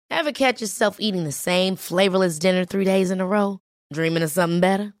Ever catch yourself eating the same flavorless dinner 3 days in a row? Dreaming of something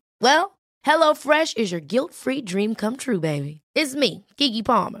better? Well, HelloFresh is your guilt-free dream come true, baby. It's me, Keke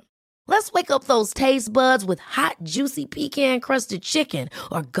Palmer. Let's wake up those taste buds with hot, juicy pecan-crusted chicken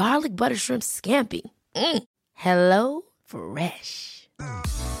or garlic butter shrimp scampi. Hello Fresh.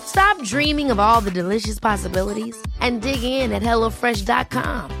 Stop dreaming of all the delicious possibilities and dig in at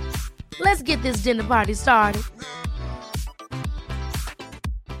HelloFresh.com. Let's get this dinner party started.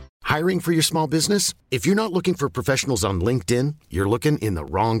 Hiring for your small business? If you're not looking for professionals on LinkedIn, you're looking in the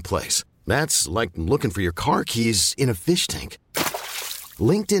wrong place. That's like looking for your car keys in a fish tank.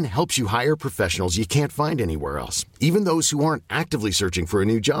 LinkedIn helps you hire professionals you can't find anywhere else, even those who aren't actively searching for a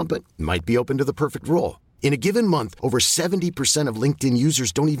new job but might be open to the perfect role. In a given month, over 70% of LinkedIn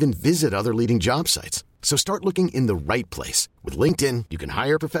users don't even visit other leading job sites. So start looking in the right place. With LinkedIn, you can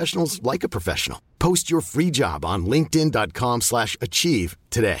hire professionals like a professional. Post your free job on linkedin.com/achieve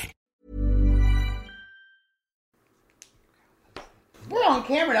today. We're on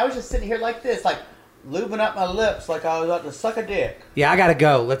camera and I was just sitting here like this, like lubing up my lips like I was about to suck a dick. Yeah, I gotta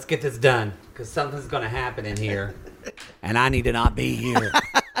go. Let's get this done because something's gonna happen in here, and I need to not be here.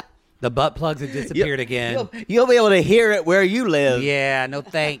 The butt plugs have disappeared again. You'll be able to hear it where you live. Yeah, no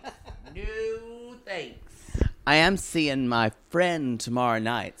thanks. No thanks. I am seeing my friend tomorrow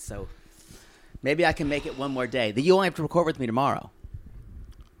night, so maybe I can make it one more day. You only have to record with me tomorrow.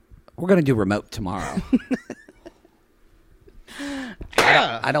 We're gonna do remote tomorrow.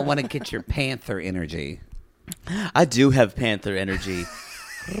 I don't want to get your Panther energy. I do have Panther energy.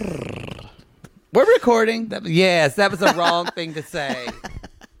 We're recording. Yes, that was a wrong thing to say.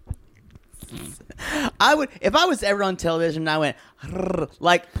 I would, if I was ever on television and I went,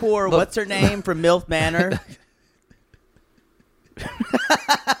 like poor, what's her name from MILF Manor?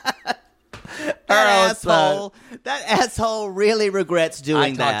 That asshole really regrets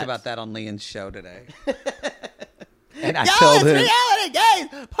doing that. I talked about that on Leon's show today. And I Yo, told him, it's Reality Games.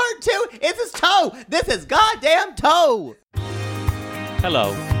 Part 2 is his toe. This is goddamn toe.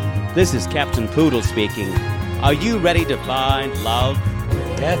 Hello, this is Captain Poodle speaking. Are you ready to find love?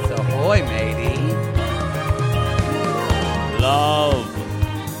 yes, ahoy, matey. Love.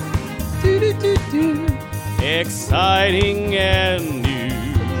 Exciting and new.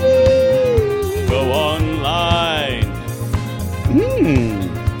 Go online.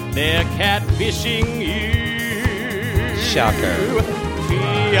 They're catfishing you. Shocker.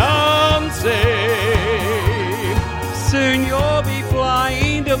 Fiancé. Soon you'll be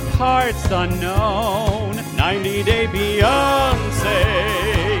flying to parts unknown. 90-day Beyonce.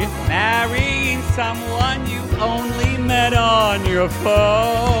 Marrying someone you only met on your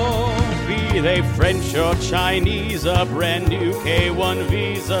phone. Be they French or Chinese, a brand new K1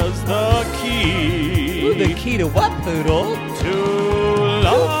 visa's the key. Ooh, the key to what, Poodle? To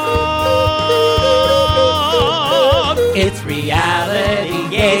love. It's Reality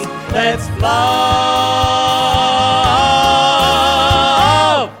Games. Let's love.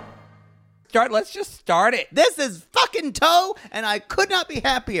 Let's just start it. This is fucking toe, and I could not be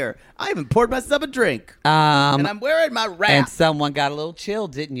happier. I even poured myself a drink. And I'm wearing my wrap. And someone got a little chill,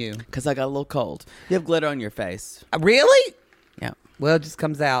 didn't you? Because I got a little cold. You have glitter on your face. Really? Yeah. Well, it just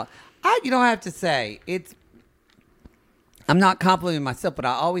comes out. I have to say, I'm not complimenting myself, but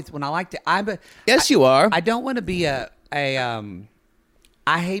I always, when I like to, Yes, you are. I don't want to be I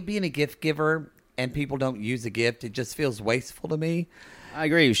hate being a gift giver and people don't use a gift. It just feels wasteful to me. I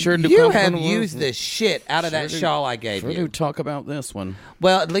agree. You sure do. You have used the shit out of that shawl I gave you. do talk about this one.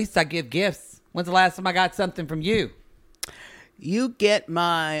 Well, at least I give gifts. When's the last time I got something from you? You get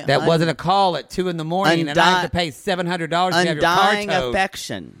my... That wasn't a call at 2 a.m. and I have to pay $700 to have your car Undying towed.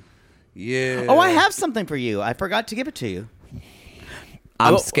 affection. Yeah. Oh, I have something for you. I forgot to give it to you.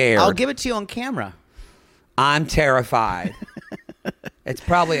 I'm scared. I'll give it to you on camera. I'm terrified. It's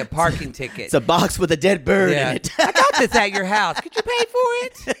probably a parking ticket. It's a box with a dead bird in it. I got this at your house. Could you pay for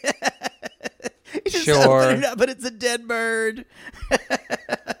it? You just Sure. open it up, but it's a dead bird.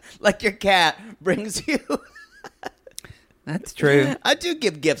 Like your cat brings you. That's true. I do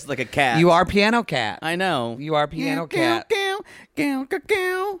give gifts like a cat. You are Piano Cat. I know. You are Piano Cat.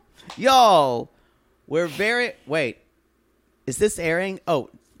 Y'all, we're very... Wait. Is this airing? Oh,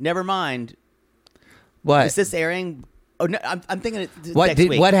 never mind. What? Is this airing... Oh, no, I'm thinking it's What next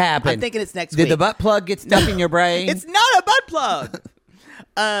week. What happened? I'm thinking it's next week. Did the butt plug get stuck in your brain? It's not a butt plug.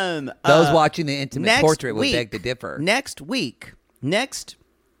 Those watching the intimate portrait would week, beg to differ. Next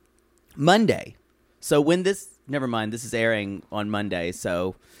Monday. So when this... Never mind. This is airing on Monday,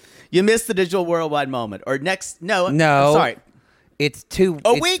 so you missed the digital worldwide moment. Or next... No. I'm sorry. It's 2...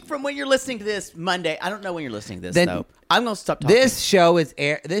 A week from when you're listening to this Monday. I don't know when you're listening to this, though. I'm gonna stop talking. This show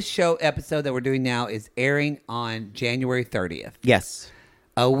episode that we're doing now is airing on January 30th. Yes.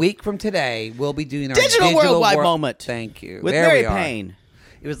 A week from today, we'll be doing our Digital Worldwide Moment. Thank you. With There Mary we are. Payne.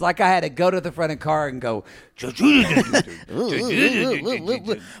 It was like I had to go to the front of the car and go.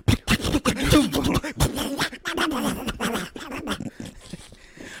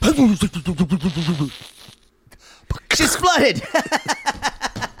 She's flooded.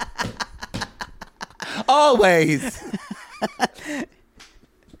 Always.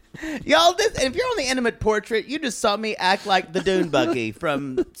 Y'all, if you're on the Intimate Portrait, you just saw me act like the Dune Buggy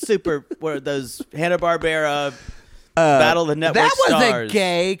from those Hanna-Barbera Battle of the Network That was Stars. a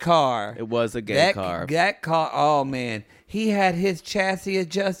gay car. It was a gay car. That car, oh man. He had his chassis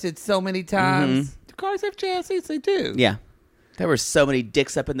adjusted so many times. Do cars have chassis? They do. Yeah. There were so many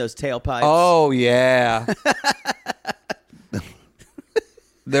dicks up in those tailpipes. Oh, yeah.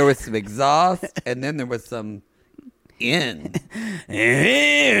 There was some exhaust, and then there was some in.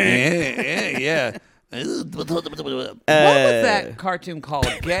 yeah. What was that cartoon called?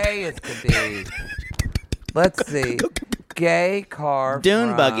 Gay as could be. Let's see. Gay car Dune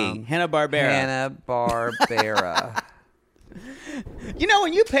from Buggy, Hanna-Barbera. Hanna-Barbera. You know,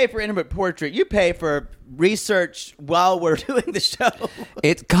 when you pay for Intimate Portrait, you pay for research while we're doing the show.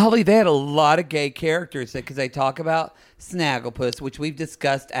 It's golly, they had a lot of gay characters because they talk about Snagglepuss, which we've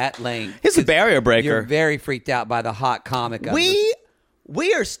discussed at length. He's a barrier breaker. You're very freaked out by the hot comic. Of We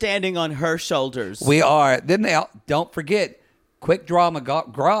are standing on her shoulders. We are. Then don't forget, Quick Draw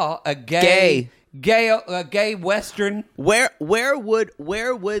McGraw, a gay Western. Where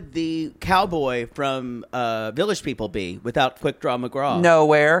would the cowboy from Village People be without Quick Draw McGraw?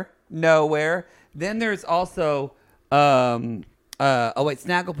 Nowhere. Then there's also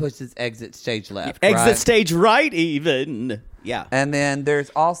Snagglepuss is exit stage left. Exit stage right, even. Yeah. And then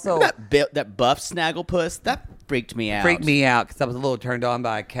there's also that buff Snagglepuss that freaked me out. Freaked me out because I was a little turned on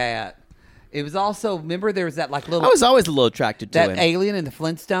by a cat. It was also, remember there was that like little. I was always a little attracted to that him. alien in the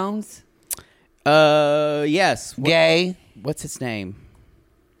Flintstones. Yes. Gay. What's his name?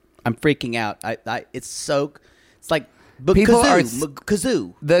 I'm freaking out. It's like People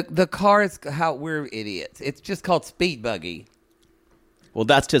Kazoo. The car is how we're idiots. It's just called Speed Buggy. Well,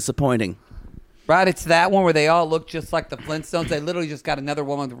 that's disappointing. Right, it's that one where they all look just like the Flintstones. They literally just got another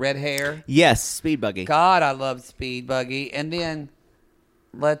woman with red hair. Yes, Speed Buggy. God, I love Speed Buggy. And then,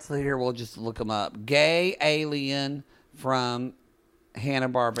 we'll just look them up. Gay alien from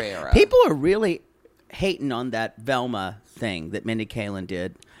Hanna-Barbera. People are really hating on that Velma thing that Mindy Kaling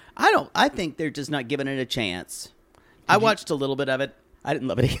did. I think they're just not giving it a chance. I watched a little bit of it. I didn't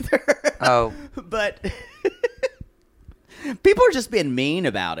love it either. Oh. But people are just being mean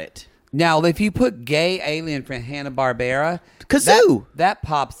about it. Now, if you put gay alien from Hanna-Barbera, Kazoo. that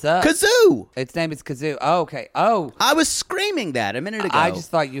pops up. Kazoo. Its name is Kazoo. Oh, okay. Oh. I was screaming that a minute ago. I just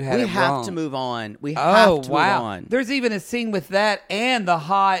thought you had it wrong. We have to move on. We have to move on. There's even a scene with that and the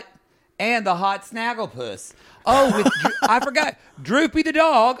hot Snagglepuss. Oh, I forgot. Droopy the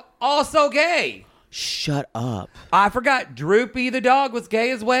dog, also gay. Shut up. I forgot. Droopy the dog was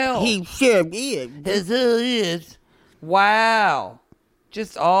gay as well. He sure is. Yes, he is. Wow.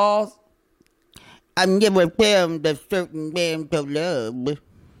 Just all. I never found a certain man to love.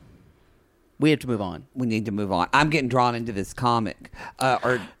 We have to move on. We need to move on. I'm getting drawn into this comic. That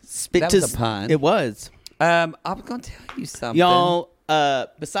was a pun. It was. I was going to tell you something. Y'all,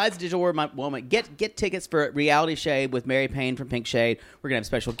 besides Digital World Moment, get tickets for Reality Shade with Mary Payne from Pink Shade. We're going to have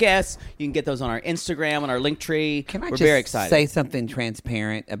special guests. You can get those on our Instagram, on our link tree. We're very excited. Say something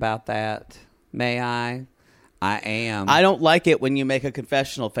transparent about that? May I? I am. I don't like it when you make a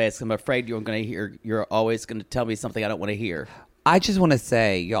confessional face. I'm afraid you're always going to tell me something I don't want to hear. I just want to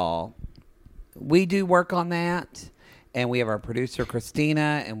say, y'all, we do work on that, and we have our producer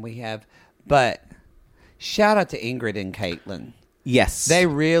Christina, but shout out to Ingrid and Caitlin. Yes, they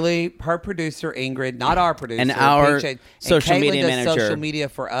really. Her producer Ingrid, not our producer, and our Pink Shade, social and media does manager. Social media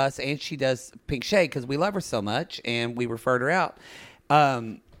for us, and she does Pink Shade because we love her so much, and we referred her out.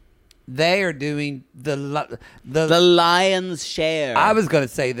 They are doing the lion's share. I was going to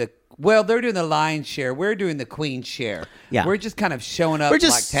say they're doing the lion's share. We're doing the queen's share. Yeah. We're just kind of showing up like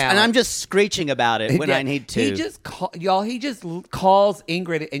talent. And I'm just screeching about it when I need to. He just calls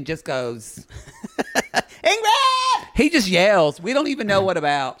Ingrid and just goes, Ingrid! He just yells. We don't even know what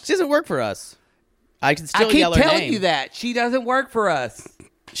about. She doesn't work for us. I can still yell her name. I keep telling you that. She doesn't work for us.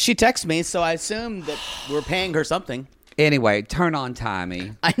 She texts me, so I assume that we're paying her something. Anyway, turn on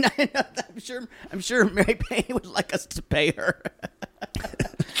Tommy. I know. I'm sure Mary Payne would like us to pay her.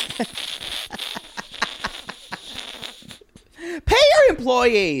 Pay your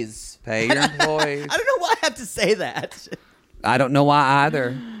employees. Pay your employees. I don't know why I have to say that. I don't know why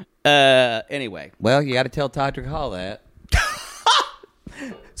either. Anyway. Well, you got to tell Todrick Hall that.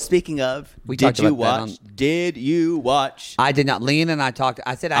 Speaking of, We did talked you about that watch? Did you watch? I did not. Leon and I talked.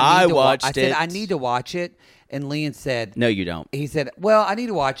 I said I need to watched I said it. I need to watch it, and Leon said No, you don't. He said, "Well, I need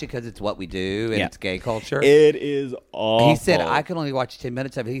to watch it because it's what we do and Yeah. it's gay culture." It is awful. He said, "I can only watch 10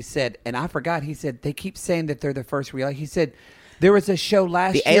 minutes of it." He said, and I forgot. He said they keep saying that they're the first reality. He said there was a show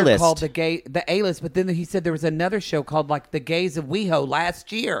last The year A-List. called the A-List, but then he said there was another show called like the Gays of WeHo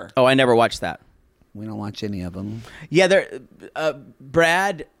last year. Oh, I never watched that. We don't watch any of them. Yeah,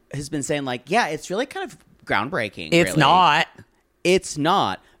 Brad has been saying like, yeah, it's really kind of groundbreaking. It's really. not. It's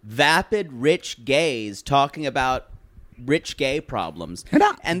not. Vapid rich gays talking about rich gay problems.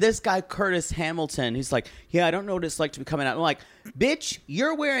 And this guy, Curtis Hamilton, he's like, yeah, I don't know what it's like to be coming out. I'm like, bitch,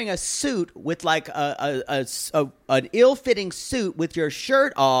 you're wearing a suit with like an ill-fitting suit with your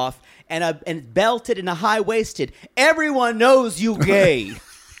shirt off and belted and a high-waisted. Everyone knows you gay.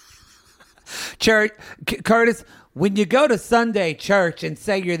 Church, Curtis, when you go to Sunday church and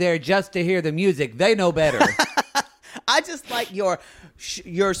say you're there just to hear the music, they know better. I just like your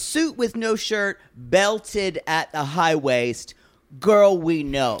suit with no shirt, belted at the high waist. Girl, we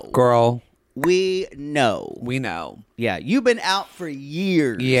know. Girl, We know. we know. Yeah, you've been out for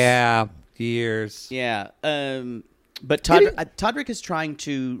years. Yeah, years. Yeah. But Todrick is trying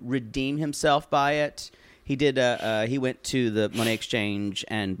to redeem himself by it. He did. He went to the Money Exchange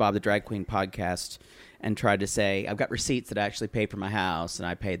and Bob the Drag Queen podcast and tried to say, I've got receipts that I actually paid for my house and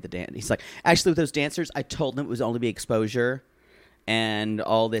I paid the dance. He's like, actually, with those dancers, I told them it was only be exposure and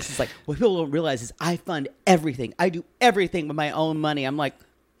all this. It's like, what people don't realize is I fund everything. I do everything with my own money. I'm like,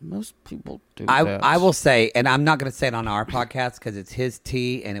 most people do that. I will say, and I'm not going to say it on our podcast because it's his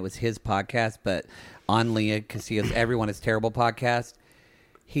tea and it was his podcast, but on Leah Casillas, Everyone is Terrible podcast,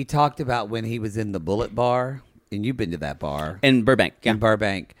 he talked about when he was in the Bullet Bar, and you've been to that bar. In Burbank. Yeah. In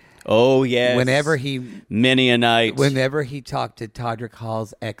Burbank. Oh, yes. Many a night. Whenever he talked to Todrick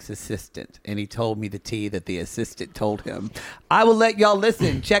Hall's ex-assistant, and he told me the tea that the assistant told him. I will let y'all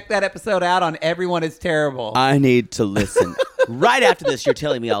listen. Check that episode out on Everyone is Terrible. I need to listen. Right after this, you're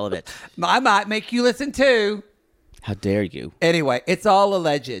telling me all of it. I might make you listen too. How dare you? Anyway, it's all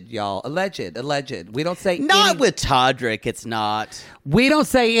alleged, y'all. Alleged. We don't say Not with Todrick, it's not. We don't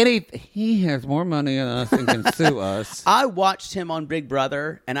say anything. He has more money than us and can sue us. I watched him on Big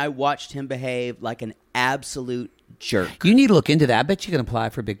Brother, and I watched him behave like an absolute jerk. You need to look into that. I bet you can apply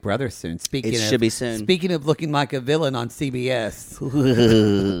for Big Brother soon. It should be soon. Speaking of looking like a villain on CBS.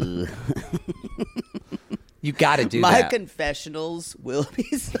 You got to do My that. confessionals will be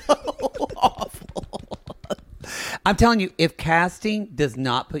so awful. I'm telling you, if casting does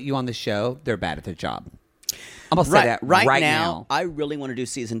not put you on the show, they're bad at their job. I'm gonna say that right now. I really want to do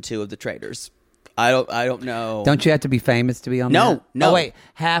season 2 of The Traitors. I don't know. Don't you have to be famous to be on that? No. Oh, wait,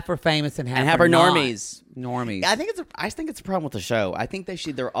 half are famous and half are are not. normies. Normies. I think it's a problem with the show. I think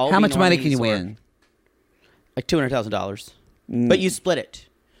they're all. How be much money can normies you or- win? Like $200,000. But you split it.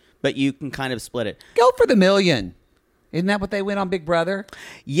 But you can kind of split it. Go for the $1 million. Isn't that what they win on Big Brother?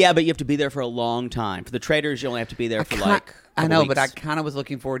 Yeah, but you have to be there for a long time. For The Traitors, you only have to be there for like. I know, weeks. but I kind of was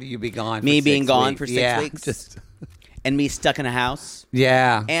looking forward to you be gone. Me for being 6 gone weeks. for 6 Yeah, weeks? Just And me stuck in a house.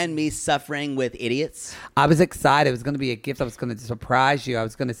 yeah. And me suffering with idiots. I was excited. It was going to be a gift. I was going to surprise you. I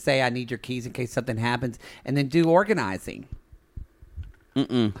was going to say I need your keys in case something happens, and then do organizing.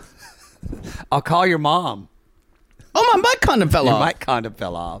 I'll call your mom. Oh, my mic condom fell Your off. mic condom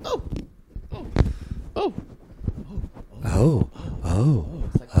fell off. Oh. Oh.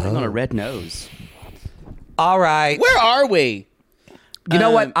 It's like putting on a red nose. All right. Where are we? You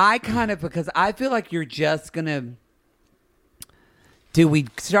know what? I kind of, because I feel like you're just going to. Do we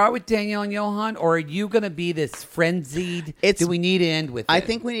start with Danielle and Johan, or are you going to be this frenzied? Do we need to end with it? I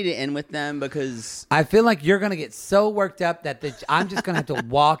think we need to end with them because I feel like you're going to get so worked up that I'm just going to have to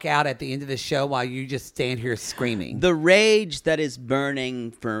walk out at the end of the show while you just stand here screaming. the rage that is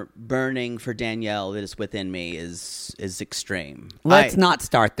burning for Danielle that is within me is extreme. Let's not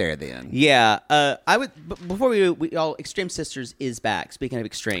start there then. Yeah, I would. Before we all, Extreme Sisters is back. Speaking of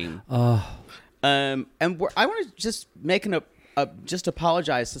extreme, I want to just make just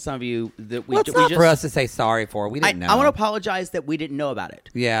apologize to some of you that we. Well, it's not for us to say sorry for. We didn't know. I want to apologize that we didn't know about it.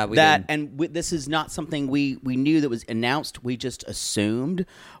 Yeah, we didn't. And this is not something we knew that was announced. We just assumed.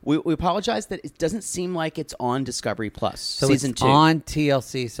 We apologize that it doesn't seem like it's on Discovery Plus season it's 2 on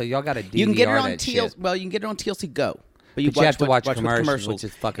TLC. So y'all got to DVR You can get it on that TLC. shit. Well, you can get it on TLC Go, but you have to watch with commercials, which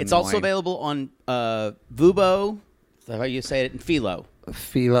is fucking It's also annoying. available on Vubo. Is that how you say it? And Philo.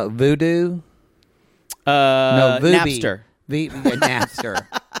 Voodoo. No, Vubi. Napster. Napster.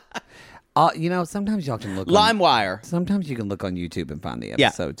 Sometimes y'all can look on LimeWire. Sometimes you can look on YouTube and find the Yeah.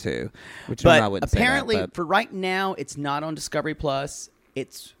 episode too. Which But I wouldn't apparently, say that, but for right now, it's not on Discovery Plus.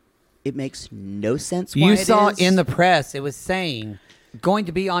 It makes no sense. you why saw it is. in the press it was saying going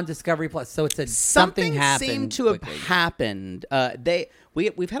to be on Discovery Plus. So it's something happened. Seemed to have quickly. happened.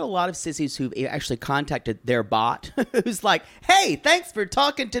 We've had a lot of sissies who've actually contacted their bot, who's like, "Hey, thanks for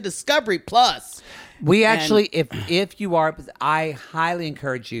talking to Discovery Plus." We actually, if you are, I highly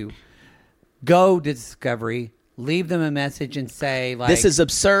encourage you, go to Discovery, leave them a message and say, like, This is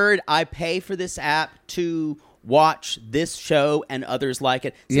absurd. I pay for this app to watch this show and others like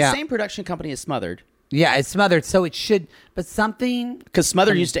it. It's Yeah. the same production company as Smothered. yeah, it's Smothered, so it should, but something Because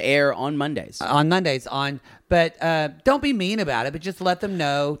Smothered used to air on Mondays. on Mondays but don't be mean about it, but just let them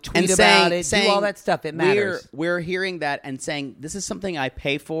know, tweet And about it, saying do all that stuff. It matters. We're hearing that and saying, this is something I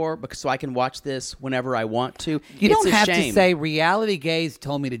pay for because so I can watch this whenever I want to. You It's don't a have shame. to say Reality Gaze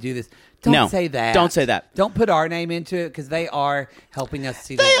told me to do this. Don't No, say that. don't say that. Don't put our name into it because they are helping us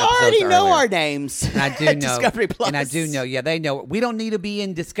see the They episodes already know earlier. our names. And I do at know. Discovery Plus. And I do know. Yeah, they know. We don't need to be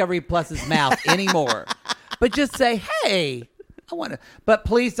in Discovery Plus's mouth anymore. But just say, hey, I want to. But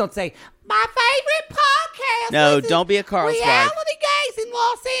please don't say, my favorite podcast. No, was don't be a Carl's wife. Reality Gaze in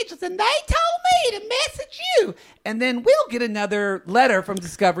Los Angeles. And they told me to message you. And then we'll get another letter from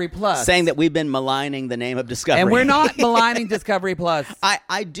Discovery Plus. Saying that we've been maligning the name of Discovery. And we're not maligning Discovery Plus.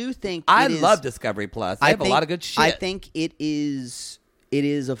 I do think I it is- love Discovery Plus. They have a lot of good shit. I think it is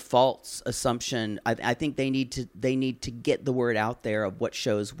a false assumption. I think they need to get the word out there of what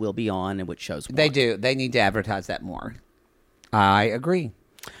shows will be on and what shows won't. They do. They need to advertise that more. I agree.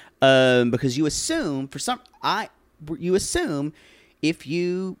 Because you assume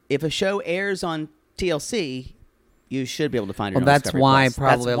if a show airs on TLC, you should be able to find it Well, on that's Discovery why Plus.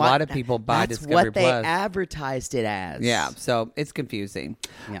 probably That's a lot of people buy that's Discovery what they Plus. advertised it as. Yeah, so it's confusing.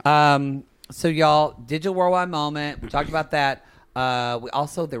 Yeah. So y'all, Digital Worldwide Moment. We talked about that.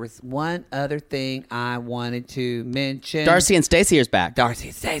 There was one other thing I wanted to mention. Darcy and Stacey is back. Darcy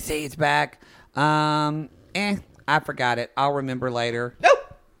and Stacey is back. I forgot it. I'll remember later. Nope.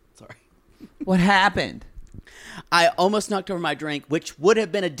 Sorry. What happened? I almost knocked over my drink, which would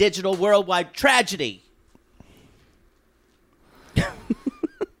have been a digital worldwide tragedy.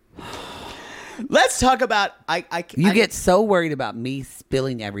 Let's talk about You get so worried about me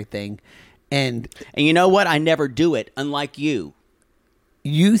spilling everything, and you know what? I never do it, unlike you.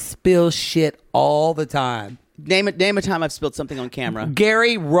 you spill shit all the time. Name a time I've spilled something on camera.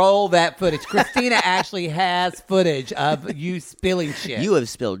 Gary, roll that footage. Christina actually has footage of you spilling shit. You have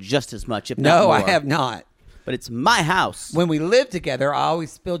spilled just as much, if not No, more. I have not. But it's my house. When we lived together, I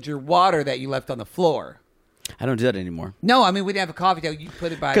always spilled your water that you left on the floor. I don't do that anymore. No, I mean, we didn't have a coffee table. You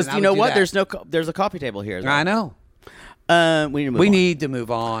put it by Because and I you would know do what? that. There's a coffee table here. I know. We need to move on. Need to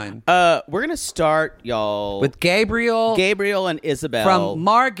move on. We're gonna start, y'all, With Gabriel and Isabel from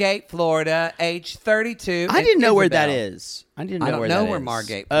Margate, Florida, age 32. I and didn't know where Isabel. that is. I didn't know I don't where know that where is.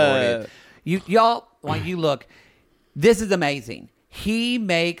 Margate, Florida is. Y'all, when you look, this is amazing. He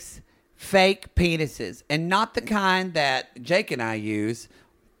makes fake penises, and not the kind that Jake and I use,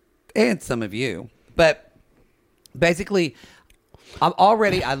 and some of you. But basically,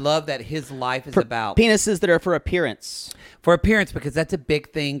 I love that his life is about penises that are for appearance. for appearance, because that's a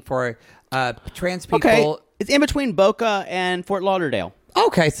big thing for trans people. Okay, it's in between Boca and Fort Lauderdale.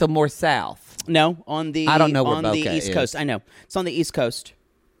 Okay, so more south. No, on the I don't know where on the Boca East is. Coast. I know it's on the East Coast.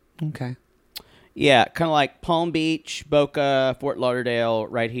 Okay. Yeah, kind of like Palm Beach, Boca, Fort Lauderdale,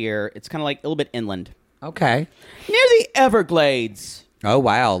 right here. It's kind of like a little bit inland, Okay. near the Everglades, Oh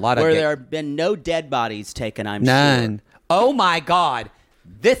wow, a lot of where there have been no dead bodies taken. I'm none. sure. Oh my God,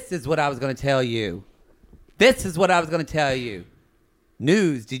 this is what I was going to tell you.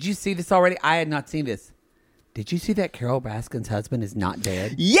 News. Did you see this already? I had not seen this. Did you see that Carol Baskin's husband is not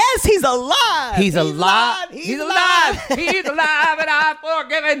dead? Yes, he's alive. He's alive. He's alive. He's alive, and I'm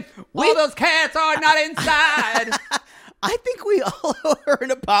forgiven. All those cats are not inside. I think we all owe her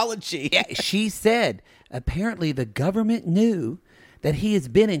an apology. Yeah, she said apparently the government knew that he has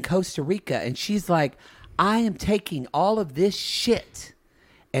been in Costa Rica, and she's like, I am taking all of this shit,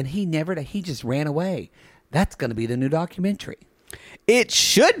 and he just ran away. That's going to be the new documentary. It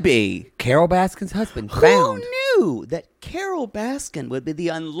should be. Carol Baskin's husband Who found. knew that Carol Baskin would be the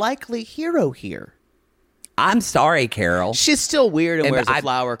unlikely hero here? I'm sorry, Carol. She's still weird and wears a I-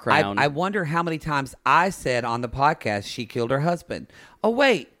 flower crown. I wonder how many times I said on the podcast she killed her husband. Oh,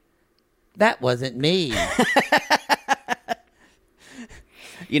 wait. That wasn't me.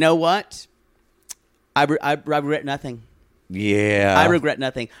 You know what? I regret nothing. Yeah. I regret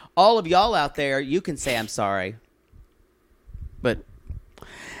nothing. All of y'all out there, you can say I'm sorry. But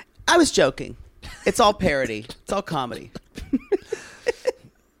I was joking. It's all parody. It's all comedy.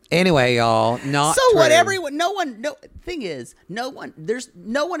 Anyway, y'all, not So true. what? Everyone, no one. No thing is, no one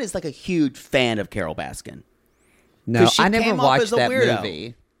is like a huge fan of Carol Baskin. No, she I never came off watched as a that weirdo.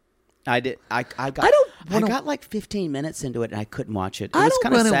 movie. I did. I got. don't wanna- I got like 15 minutes into it and I couldn't watch it. It I was don't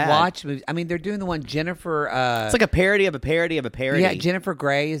kind of want to sad. watch movies. I mean, they're doing the one Jennifer. It's like a parody of a parody of a parody. Yeah, Jennifer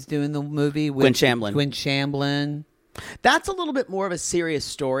Grey is doing the movie with Gwen Shamblin. Gwen Shamblin. That's a little bit more of a serious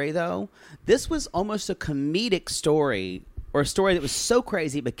story, though. This was almost a comedic story, or a story that was so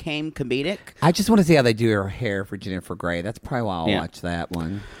crazy it became comedic. I just want to see how they do her hair for Jennifer Grey. That's probably why I'll Yeah. watch that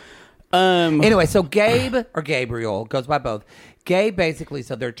one. Anyway, So Gabe or Gabriel goes by both. Gabe basically,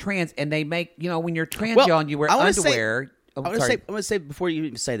 so they're trans, and they make when you're trans, John, you wear I wanna underwear. I want to say before you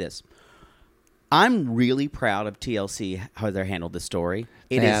even say this, I'm really proud of TLC how they handled this story.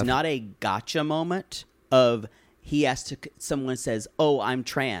 It is not a gotcha moment of someone says, "Oh, I'm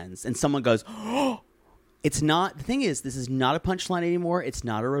trans," and someone goes, "Oh." It's not. The thing is, this is not a punchline anymore. It's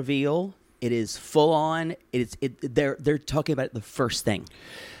not a reveal. It is full on. They're talking about it the first thing.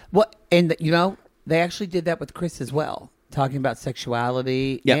 What and they actually did that with Chris as well, talking about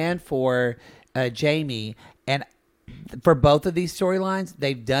sexuality, Yep. and for Jamie, and for both of these storylines,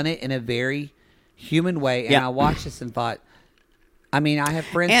 they've done it in a very human way. And Yeah. I watched this and thought, I mean, I have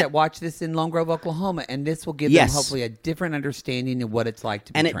friends that watch this in Lone Grove, Oklahoma, and this will give them hopefully a different understanding of what it's like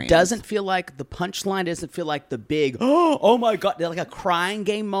to be trans. And it doesn't feel like the punchline doesn't feel like the big, oh my God, like a crying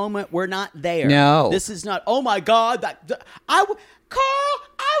game moment. We're not there. No. This is not, oh my God, Carl,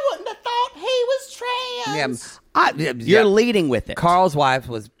 I wouldn't have thought he was trans. You're leading with it. Carl's wife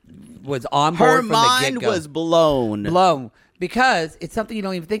was on board Her from the mind get-go. was blown. Because it's something you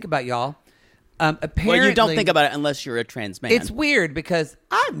don't even think about, y'all. Apparently, Well, you don't think about it unless you're a trans man. It's weird because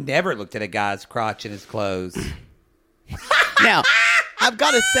I've never looked at a guy's crotch in his clothes. Now, I've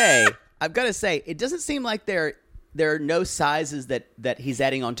got to say, it doesn't seem like there are no sizes that he's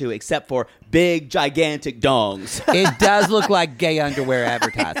adding onto except for big, gigantic dongs. It does look like gay underwear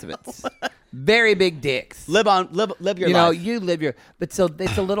advertisements. Very big dicks. live your life. You live your. But so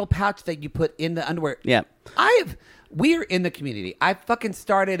it's a little pouch that you put in the underwear. Yeah. We're in the community. I fucking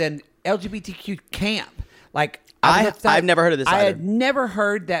started an LGBTQ camp. Like I've never heard of this I either. had never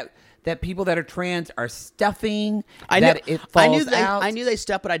heard that people that are trans are stuffing. I it falls out. I knew they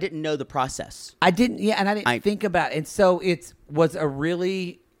stuff, but I didn't know the process. I didn't. Yeah, and I didn't think about it. And so it was a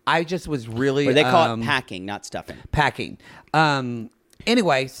really. I just was really. Or they call it packing, not stuffing. Packing.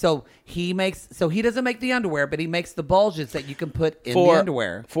 Anyway, so he doesn't make the underwear, but he makes the bulges that you can put in the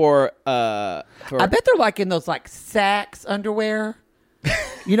underwear. I I bet they're like in those like Saks underwear.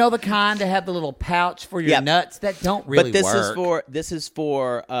 You know, the kind that have the little pouch for your nuts that don't really But this is for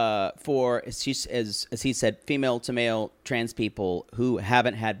as he said, female to male trans people who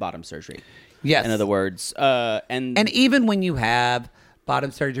haven't had bottom surgery. Yes. In other words, and even when you have bottom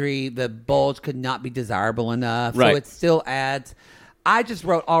surgery, the bulge could not be desirable enough. Right. So it still adds. I just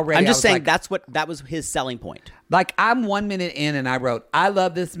wrote already. I'm just I saying was that was his selling point. Like I'm 1 minute in and I wrote, I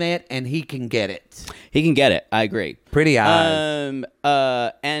love this man and he can get it. He can get it. I agree. Pretty eyes.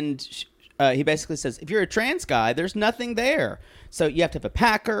 He basically says, if you're a trans guy, there's nothing there. So you have to have a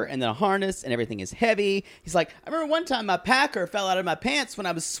packer and then a harness and everything is heavy. He's like, I remember one time my packer fell out of my pants when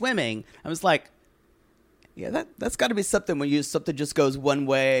I was swimming. I was like, yeah, that's got to be something when something just goes one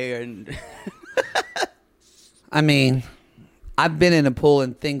way. And I mean, I've been in a pool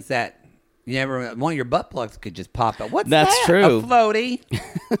and things that one of your butt plugs could just pop out. What's That's that? true. A floaty.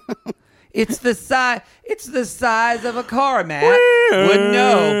 It's the size of a car, Matt. Wouldn't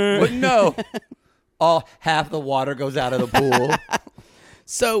know. All half the water goes out of the pool.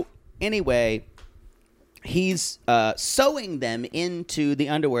 So anyway, he's sewing them into the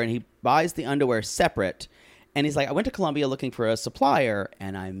underwear, and he buys the underwear separate. And he's like, I went to Columbia looking for a supplier,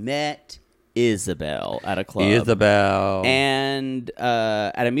 and I met Isabel at a club. Isabel. And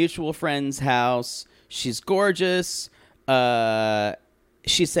at a mutual friend's house. She's gorgeous.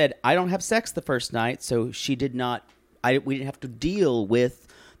 She said, I don't have sex the first night, so she did not. We didn't have to deal with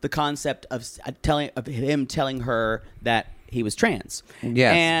the concept of him telling her that he was trans.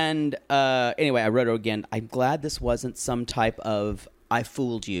 Yes. And anyway, I wrote her again. I'm glad this wasn't some type of I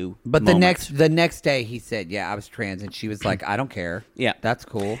fooled you. But moment. the next day he said, yeah, I was trans. And she was like, I don't care. Yeah. That's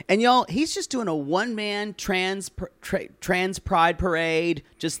cool. And y'all, he's just doing a one-man trans pride parade,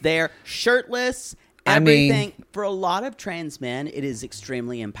 just there, shirtless. Everything. For a lot of trans men, it is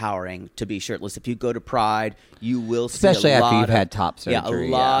extremely empowering to be shirtless. If you go to Pride, you will see especially after you've had top surgery. Yeah, a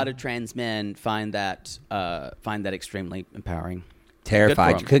lot of trans men find that extremely empowering.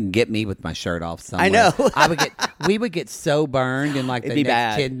 Terrified. You couldn't get me with my shirt off somewhere. I know. I would get we would get so burned in like the It'd be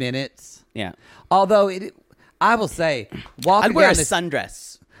next bad. 10 minutes. Yeah. Although I will say, walking I'd wear down a the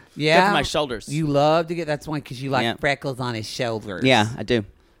sundress. yeah, Go for my shoulders. You love to get that's one because you like Yeah. freckles on his shoulders. Yeah, I do.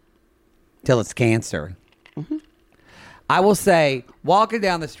 Till it's cancer. I will say, walking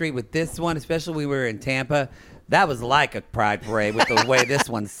down the street with this one, especially when we were in Tampa, that was like a pride parade with the way this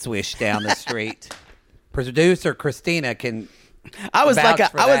one swished down the street. Producer Christina can. I was vouch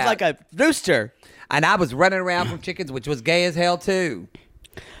for that. like a rooster. And I was running around from chickens, which was gay as hell too.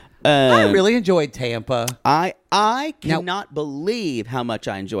 I really enjoyed Tampa. I cannot believe how much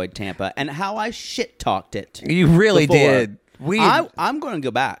I enjoyed Tampa and how I shit talked it. You really before. did. I'm going to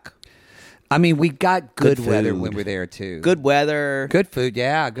go back. I mean, we got good Good weather food. when we were there too. Good weather. good food.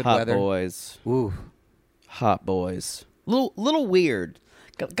 Yeah, good hot weather. boys. Ooh. Hot boys. Little weird.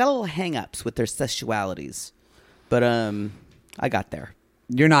 Got a little hang-ups with their sexualities. But I got there.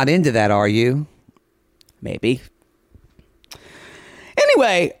 You're not into that, are you? Maybe.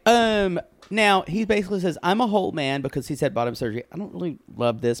 Anyway, now he basically says, I'm a whole man because he's had bottom surgery. I don't really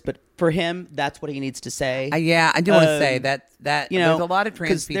love this, but for him, that's what he needs to say. Yeah, I do want to say that You know, there's a lot of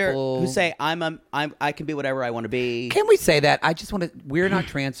trans 'cause there- people who say I can be whatever I want to be. Can we say that? I just want to. We're not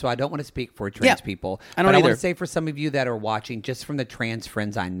trans, so I don't want to speak for trans Yeah, people. I don't but I either. want to say for some of you that are watching, just from the trans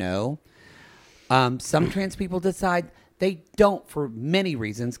friends I know, some trans people decide they don't, for many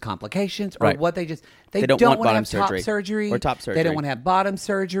reasons, complications or Right. what they They don't don't want want to have bottom top surgery or top They surgery. don't want to have bottom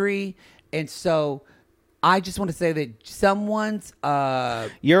surgery, and so. I just want to say that someone's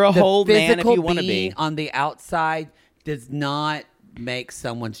You're a the whole man if physical you want to being be. on the outside does not make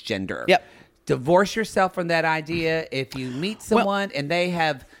someone's gender. Yep. Divorce yourself from that idea. If you meet someone and they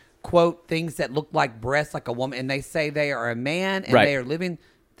have, quote, things that look like breasts like a woman, and they say they are a man and Right. they are living,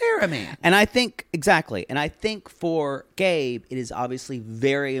 they're a man. And I think, exactly. And I think for Gabe, it is obviously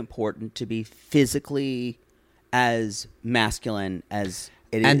very important to be physically as masculine as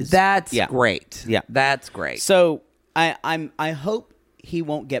it is. And that's Yeah. great. Yeah. That's great. So I hope he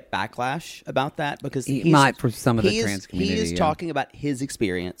won't get backlash about that because He he's- might for some of the he is- trans community, He is yeah. talking about his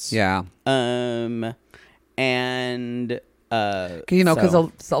experience. Yeah. And Because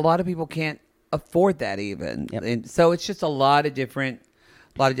so- a lot of people can't afford that even. Yep. And so it's just a lot of different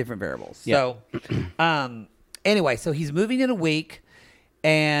variables. Yep. So, anyway, so he's moving in a week,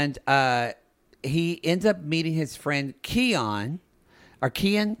 and he ends up meeting his friend Keon,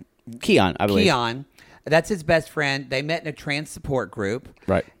 Keon, I believe. Keon. That's his best friend. They met in a trans support group.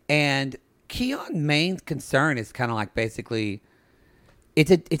 Right. And Keon's main concern is kind of like basically,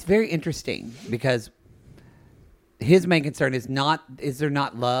 it's very interesting because his main concern is there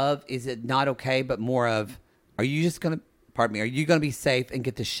not love? Is it not okay? But more of, are you going to be safe and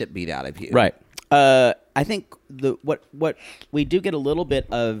get the shit beat out of you? Right. I think what we do get a little bit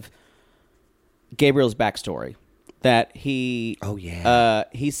of Gabriel's backstory that he. Oh, yeah.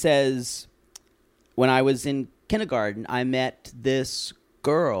 He says, when I was in kindergarten, I met this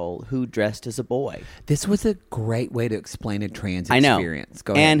girl who dressed as a boy. This was a great way to explain a trans I know. experience.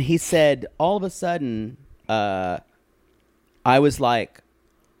 Go ahead. And he said, all of a sudden, I was like,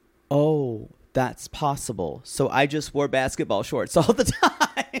 oh, that's possible. So I just wore basketball shorts all the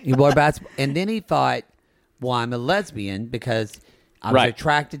time. He wore basketball, and then he thought, "Well, I'm a lesbian because I was Right.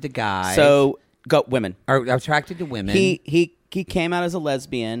 attracted to guys." So go women. or attracted to women. He came out as a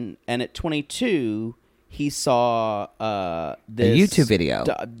lesbian, and at 22, he saw this YouTube video.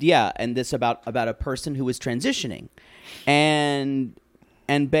 And this about a person who was transitioning, and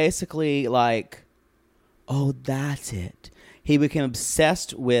basically like, oh, that's it. He became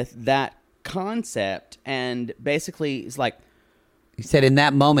obsessed with that concept, and basically he's like, He said in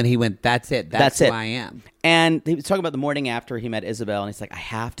that moment he went, "That's it. That's who it. I am." And he was talking about the morning after he met Isabel, and he's like, I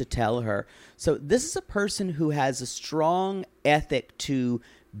have to tell her. So this is a person who has a strong ethic to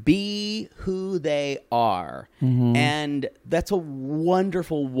be who they are. And that's a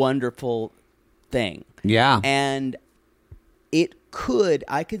wonderful, wonderful thing. Yeah. And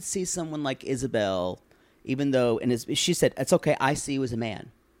I could see someone like Isabel, even though, she said, it's okay, I see you as a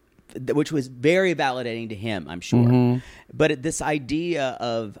man. Which was very validating to him, I'm sure. But this idea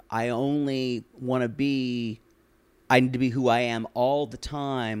of I only want to be, I need to be who I am all the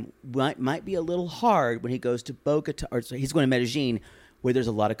time might be a little hard when he goes to Bogota, or he's going to Medellin, where there's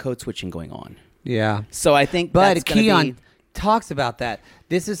a lot of code switching going on. Yeah. So I think But that's gonna Keon be, talks about that.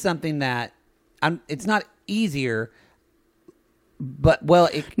 This is something that it's not easier, but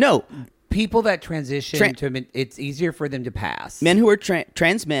no, people that transition to it's easier for them to pass. men who are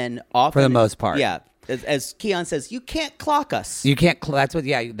trans men often, For the most part. yeah. As Keon says, you can't clock us. You can't.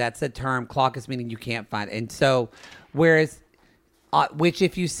 That's the term. Clock is meaning you can't find. And so, whereas Which,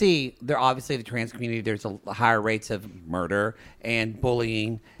 if you see, there obviously the trans community, there's a higher rates of murder and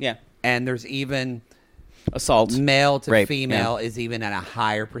bullying. Yeah. And there's even assault, male to rape, female is even at a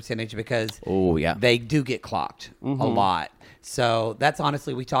higher percentage because they do get clocked a lot. So that's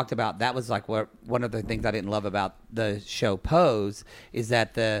honestly, we talked about, that was like one of the things I didn't love about the show Pose is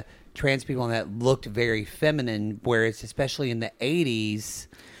that the trans people in that looked very feminine, whereas especially in the 80s,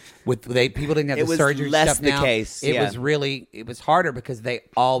 people didn't have the surgery less stuff the now. case. It was harder because they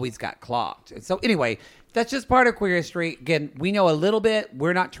always got clocked. So anyway, that's just part of queer history. Again, we know a little bit.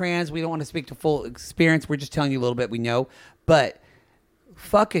 We're not trans. We don't want to speak to full experience. We're just telling you a little bit we know. But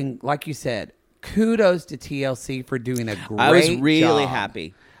fucking, like you said, kudos to TLC for doing a great job. I was really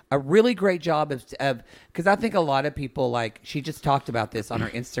happy. A really great job of because I think a lot of people, like, she just talked about this on her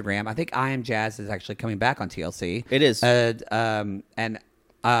Instagram. I think I Am Jazz is actually coming back on TLC. It is. And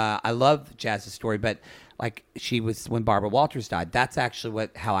I love Jazz's story, but like she was when Barbara Walters died. That's actually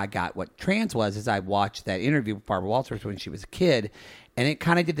how I got what trans was. Is I watched that interview with Barbara Walters when she was a kid, and it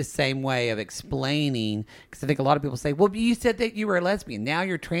kind of did the same way of explaining. Because I think a lot of people say, "Well, you said that you were a lesbian, now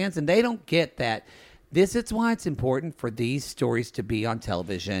you're trans," and they don't get that. This is why it's important for these stories to be on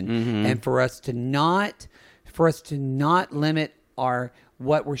television, and for us to not limit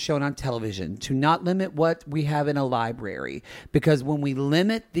what we're shown on television, to not limit what we have in a library. Because when we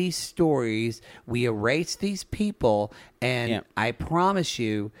limit these stories, we erase these people. And I promise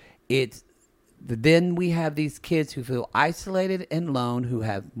you, then we have these kids who feel isolated and alone, who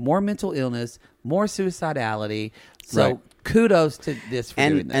have more mental illness, more suicidality. So kudos to this for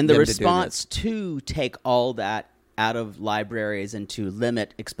doing that. And the response to take all that out of libraries and to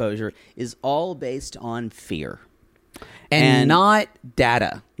limit exposure is all based on fear. And not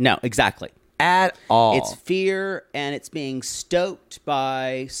data. No, exactly. At all. It's fear, and it's being stoked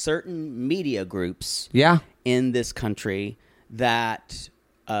by certain media groups in this country that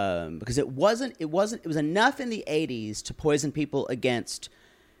because it was enough in the 80s to poison people against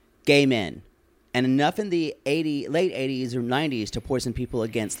gay men, and enough in the late 80s or 90s to poison people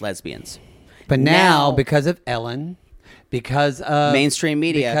against lesbians. But now because of Ellen, because of mainstream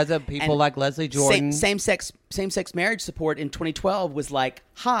media, because of people like Leslie Jordan, same-sex marriage support in 2012 was like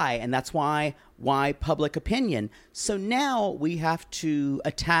high, and that's why public opinion. So now we have to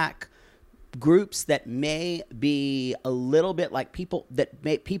attack groups that may be a little bit like people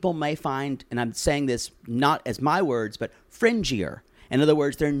may find, and I'm saying this not as my words, but fringier. In other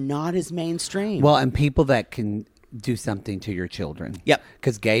words, they're not as mainstream. Well, and people that can do something to your children. Yep.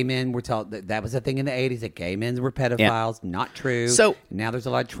 Because gay men were told that was a thing in the 80s, that gay men were pedophiles. Yep. Not true. So now there's a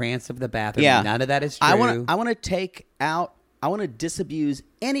lot of trans of the bathroom. Yeah. None of that is true. I want to disabuse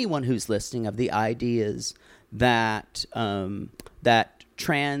anyone who's listening of the ideas that that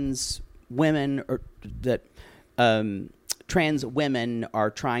trans women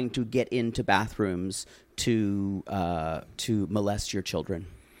are trying to get into bathrooms to molest your children,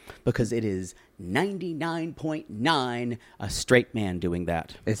 because it is 99.9 a straight man doing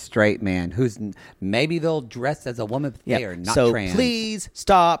that. A straight man who's maybe they'll dress as a woman, but they are not trans. So please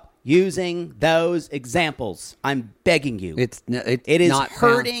stop using those examples. I'm begging you. It is not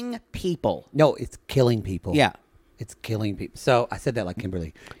hurting people. No, it's killing people. Yeah. It's killing people. So I said that like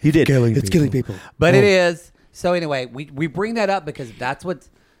Kimberly. You did. It's killing people. But it is. So anyway, we bring that up because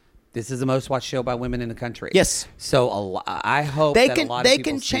this is the most watched show by women in the country. Yes. So I hope they that can a lot of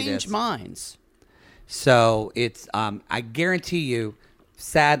people can see change this. minds. So it's I guarantee you,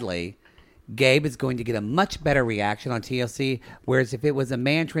 sadly, Gabe is going to get a much better reaction on TLC. Whereas if it was a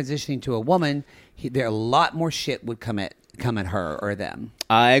man transitioning to a woman, a lot more shit would come at her or them.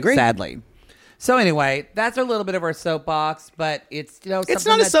 I agree. Sadly. So anyway, that's a little bit of our soapbox, but it's it's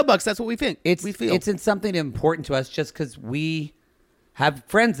not a soapbox. That's what we think. We feel it's in something important to us just because we have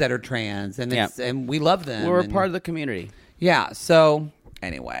friends that are trans and we love them. We're a part of the community. Yeah. So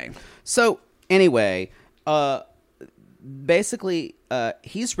anyway, basically,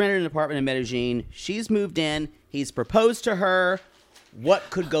 he's rented an apartment in Medellin. She's moved in. He's proposed to her. What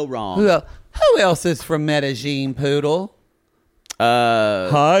could go wrong? Who else is from Medellin, Poodle?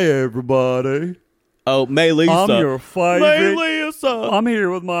 Hi, everybody. Oh, May Lisa. I'm your favorite. May Lisa. I'm here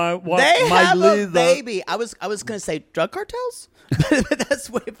with my wife. They my have Lisa. a baby. I was going to say drug cartels, but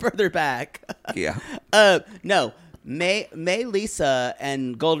that's way further back. Yeah. No. May Lisa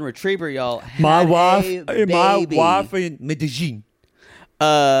and Golden Retriever, y'all. Had my wife a baby. in Medellin. They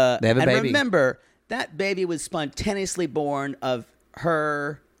have a and baby. Remember, that baby was spontaneously born of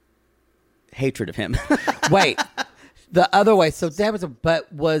her hatred of him. Wait. The other way. So that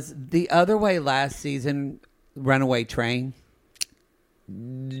was the other way last season Runaway Train?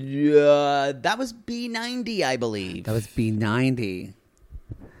 Yeah, That was B90, I believe. That was B90.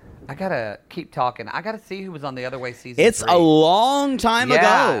 I gotta keep talking. I gotta see who was on The Other Way season It's 3. a long time ago.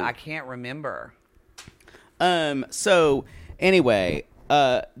 I can't remember. So anyway,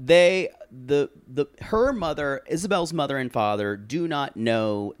 her mother, Isabel's mother and father, do not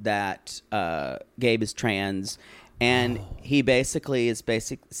know that Gabe is trans, and he basically is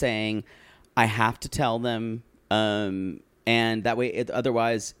saying, I have to tell them, and that way,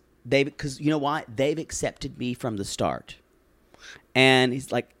 otherwise, because you know what, they've accepted me from the start, and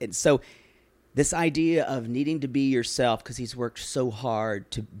he's like, and so. This idea of needing to be yourself because he's worked so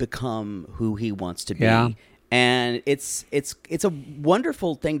hard to become who he wants to be. Yeah. And it's a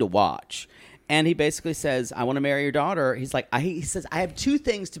wonderful thing to watch. And he basically says, I want to marry your daughter. He's like, he says, I have two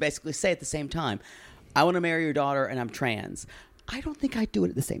things to basically say at the same time. I want to marry your daughter and I'm trans. I don't think I'd do it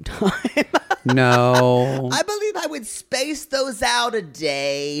at the same time. No. I believe I would space those out a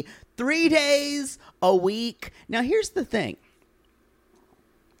day, 3 days, a week. Now, here's the thing.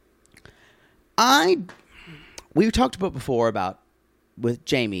 We've talked about before with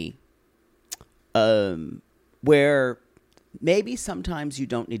Jamie, where maybe sometimes you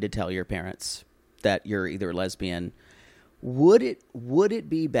don't need to tell your parents that you're either lesbian. Would it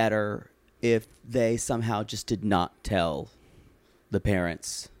be better if they somehow just did not tell the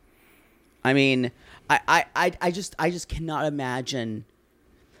parents? I mean, I just cannot imagine.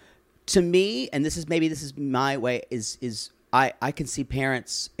 To me, and this is my way, is I can see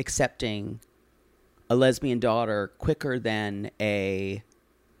parents accepting a lesbian daughter quicker than a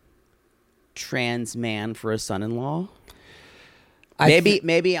trans man for a son-in-law.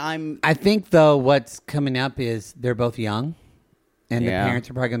 Maybe I'm. I think though what's coming up is they're both young, and the Yeah. parents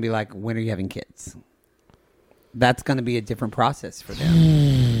are probably going to be like, "When are you having kids?" That's going to be a different process for them.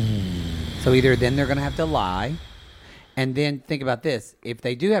 So either then they're going to have to lie, and then think about this: if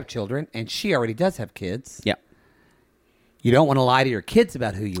they do have children, and she already does have kids, Yeah. you don't want to lie to your kids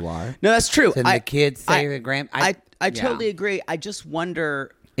about who you are. No, that's true. So the kids say the I yeah. totally agree. I just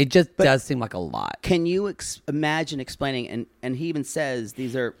wonder. It just does seem like a lot. Can you imagine explaining? And he even says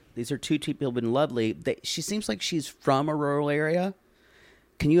these are two people who've been lovely. She seems like she's from a rural area.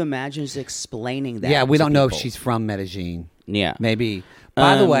 Can you imagine just explaining that? Yeah, we to don't know if people? she's from Medellin. Yeah. Maybe.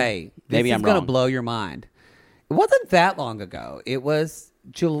 By the way, this maybe is I'm going to wrong. blow your mind. It wasn't that long ago. It was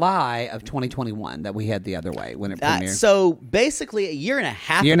July of 2021 that we had The Other Way when it premiered. So basically, a year and a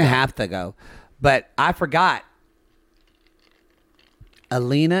half. Year and a ago. half ago. But I forgot.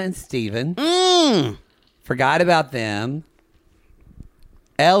 Alina and Steven. Forgot about them.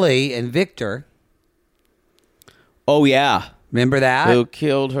 Ellie and Victor. Oh yeah. Remember that? Who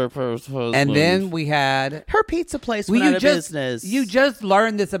killed her first husband? And then we had... Her pizza place went out of business. You just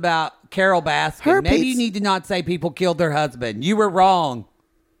learned this about Carol Baskin. Maybe you need to not say people killed their husband. You were wrong.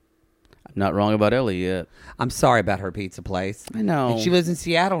 I'm not wrong about Ellie yet. I'm sorry about her pizza place. I know. And she lives in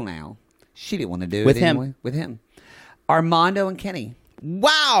Seattle now. She didn't want to do With it him. anyway. With him. Armando and Kenny.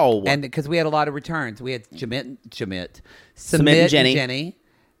 Wow. And because we had a lot of returns. We had Jamit, Submit and Jenny.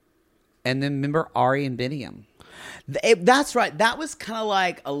 And then remember Ari and Biniam. That's right. That was kind of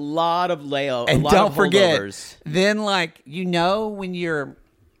like a lot of layout. And a lot don't of forget, holdovers. then like you've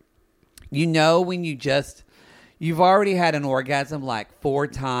already had an orgasm like 4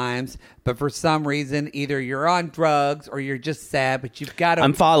 times, but for some reason either you're on drugs or you're just sad, but you've got to.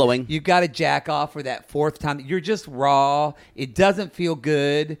 I'm following. You've got to jack off for that 4th time. You're just raw. It doesn't feel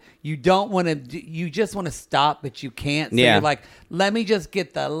good. You don't want to. You just want to stop, but you can't. So Yeah. you're like, let me just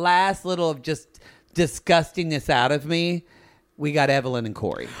get the last little of just disgustingness out of me. We got Evelyn and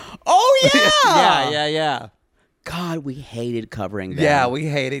Corey. Oh yeah. yeah. God, we hated covering that. Yeah, we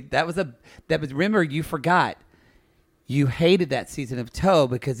hated that was remember you forgot. You hated that season of Toe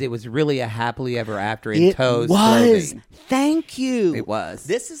because it was really a happily ever after in It Toe's was. clothing. Thank you. It was.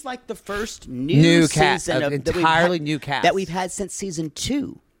 This is like the first New season cast, of of that we've entirely had- new cast. that we've had since season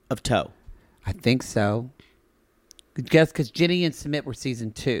 2 of Toe. I think so. Guess because Jenny and Submit were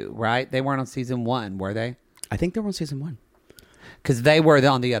season 2, right? They weren't on season 1, were they? I think they were on season 1. Because they were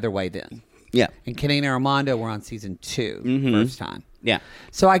on The Other Way then. Yeah. And Kenny and Armando were on season 2, first time. Yeah.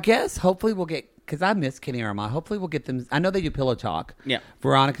 So I guess hopefully we'll get, because I miss Kenny and Armando. Hopefully we'll get them. I know they do Pillow Talk. Yeah.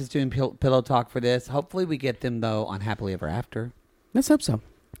 Veronica's doing Pillow Talk for this. Hopefully we get them though on Happily Ever After. Let's hope so.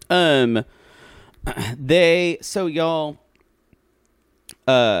 So y'all,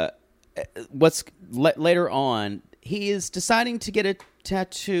 later on, he is deciding to get a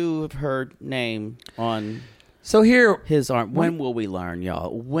tattoo of her name on So here, his arm. When will we learn,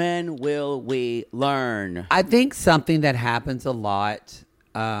 y'all? When will we learn? I think something that happens a lot,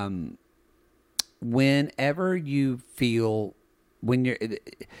 whenever you feel when you're,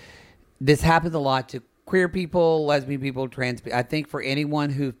 this happens a lot to queer people, lesbian people, trans people. I think for anyone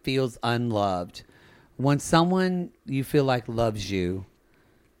who feels unloved, when someone you feel like loves you,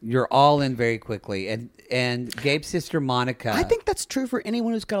 you're all in very quickly. And Gabe's sister Monica, I think that's true for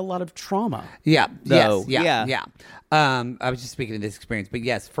anyone who's got a lot of trauma. yeah, Though, yes, yeah. I was just speaking of this experience, but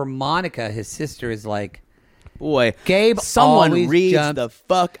yes, for Monica, his sister is like, Boy, Gabe someone always reads jumps- the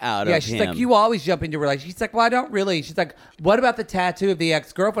fuck out yeah, of she's him. like, you always jump into relations. She's like, well, I don't really. She's like, what about the tattoo of the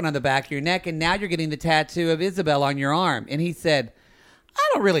ex-girlfriend on the back of your neck? And now you're getting the tattoo of Isabel on your arm. And he said, I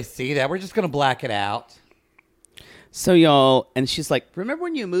don't really see that. We're just going to black it out. So y'all, and she's like, remember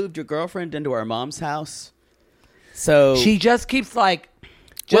when you moved your girlfriend into our mom's house? So She just keeps like,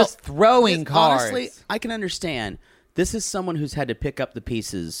 throwing cards. Honestly, I can understand. This is someone who's had to pick up the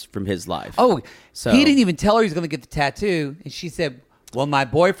pieces from his life. Oh, so he didn't even tell her he was going to get the tattoo. And she said, well, my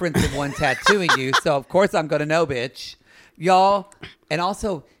boyfriend's the one tattooing you. So, of course, I'm going to know, bitch. Y'all. And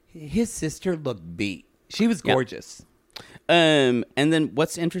also, his sister looked beat. She was gorgeous. And then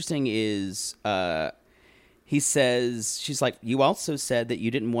what's interesting is he says, she's like, you also said that you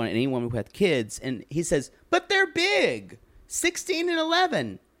didn't want anyone who had kids. And he says, but they're big, 16 and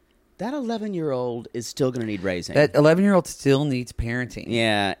 11. That 11-year-old is still going to need raising. That 11-year-old still needs parenting.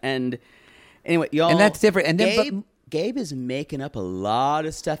 Yeah. And anyway, y'all. And that's different. And then, Gabe is making up a lot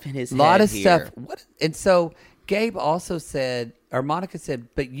of stuff in his head. A lot of here. stuff. What? And so Gabe also said, or Monica said,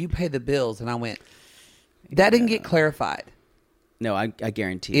 but you pay the bills. And I went, that didn't get clarified. No, I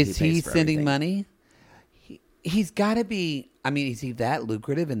guarantee. Is he he pays for sending everything. money? He's got to be. I mean, is he that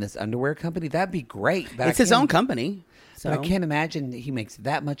lucrative in this underwear company? That'd be great. But It's his own company. So. But I can't imagine he makes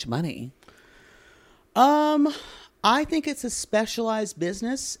that much money. I think it's a specialized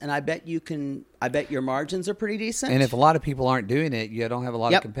business, and I bet your margins are pretty decent. And if a lot of people aren't doing it, you don't have a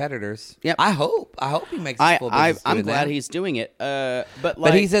lot Yep. of competitors. Yep. I hope he makes his full business I'm doing glad that. he's doing it.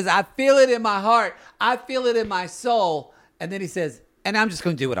 But he says, I feel it in my heart. I feel it in my soul. And then he says, and I'm just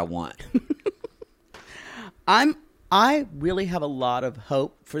going to do what I want. I really have a lot of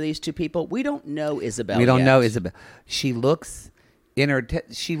hope for these two people. We don't know Isabel. We don't yet. know Isabel. She looks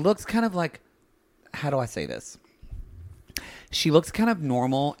she looks kind of like, how do I say this? She looks kind of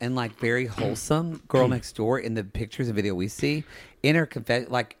normal and like very wholesome girl next door in the pictures and video we see. In her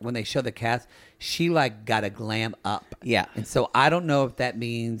like when they show the cast, she like got a glam up. Yeah. And so I don't know if that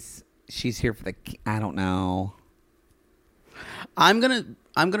means she's here for I don't know. I'm gonna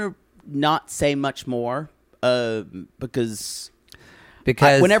not say much more because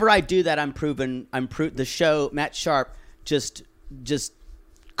whenever I do that, the show Matt Sharp just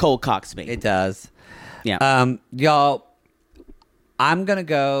cold cocks me. It does. Yeah. Y'all, I'm gonna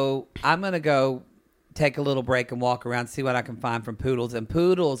go take a little break and walk around, see what I can find from Poodles. And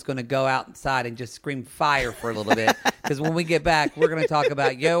Poodle's gonna go outside and just scream fire for a little bit. Because when we get back, we're gonna talk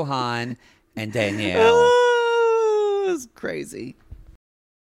about Johan and Danielle. Oh, it's crazy.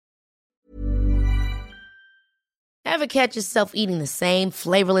 Ever catch yourself eating the same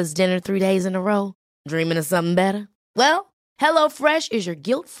flavorless dinner 3 days in a row? Dreaming of something better? Well, HelloFresh is your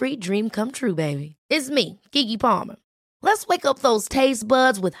guilt-free dream come true, baby. It's me, Keke Palmer. Let's wake up those taste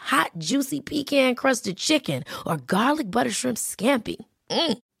buds with hot, juicy pecan-crusted chicken or garlic butter shrimp scampi.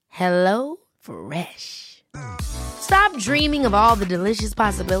 Hello Fresh. Stop dreaming of all the delicious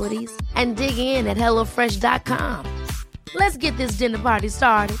possibilities and dig in at HelloFresh.com. Let's get this dinner party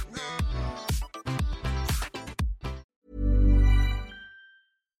started.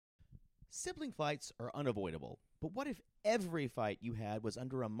 Sibling fights are unavoidable, but what if every fight you had was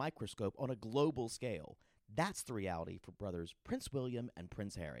under a microscope on a global scale? That's the reality for brothers Prince William and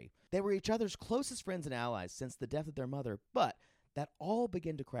Prince Harry. They were each other's closest friends and allies since the death of their mother, but that all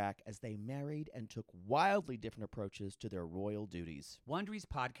began to crack as they married and took wildly different approaches to their royal duties. Wondery's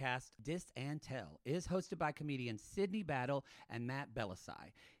podcast, Dis and Tell, is hosted by comedians Sydney Battle and Matt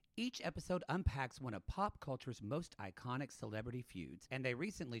Belisai. Each episode unpacks one of pop culture's most iconic celebrity feuds, and they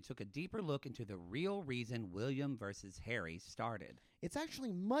recently took a deeper look into the real reason William versus Harry started. It's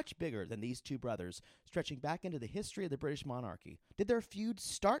actually much bigger than these two brothers, stretching back into the history of the British monarchy. Did their feud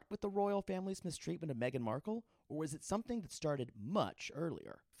start with the royal family's mistreatment of Meghan Markle, or was it something that started much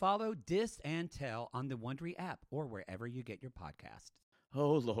earlier? Follow Dis and Tell on the Wondery app or wherever you get your podcasts.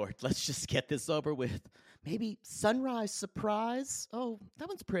 Oh, Lord, let's just get this over with. Maybe sunrise surprise? Oh, that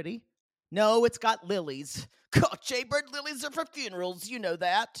one's pretty. No, it's got lilies. God, Jaybird lilies are for funerals, you know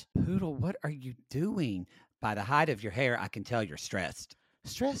that. Poodle, what are you doing? By the height of your hair, I can tell you're stressed.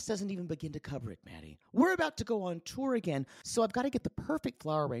 Stress doesn't even begin to cover it, Maddie. We're about to go on tour again, so I've got to get the perfect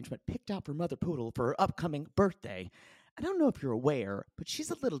flower arrangement picked out for Mother Poodle for her upcoming birthday. I don't know if you're aware, but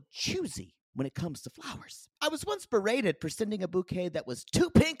she's a little choosy. when it comes to flowers. I was once berated for sending a bouquet that was too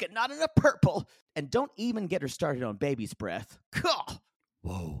pink and not enough purple. And don't even get her started on baby's breath.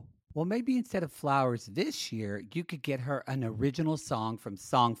 Whoa. Well, maybe instead of flowers this year, you could get her an original song from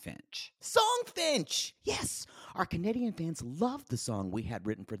Songfinch. Songfinch! Yes! Our Canadian fans loved the song we had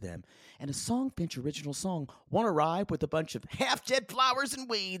written for them. And a Songfinch original song won't arrive with a bunch of half-dead flowers and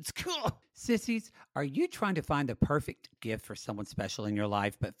weeds. Sissies, are you trying to find the perfect gift for someone special in your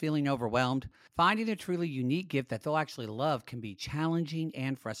life but feeling overwhelmed? Finding a truly unique gift that they'll actually love can be challenging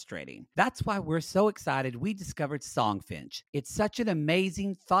and frustrating. That's why we're so excited we discovered Songfinch. It's such an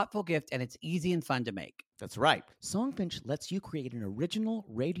amazing, thoughtful gift, and it's easy and fun to make. That's right. Songfinch lets you create an original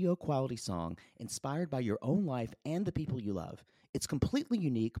radio quality song inspired by your own life and the people you love. It's completely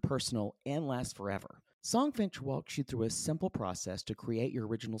unique, personal, and lasts forever. Songfinch walks you through a simple process to create your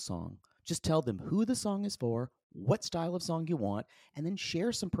original song. Just tell them who the song is for, what style of song you want, and then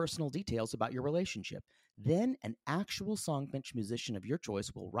share some personal details about your relationship. Then an actual Songfinch musician of your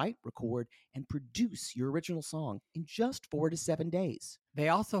choice will write, record, and produce your original song in just 4 to 7 days. They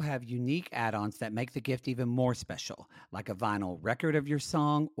also have unique add-ons that make the gift even more special, like a vinyl record of your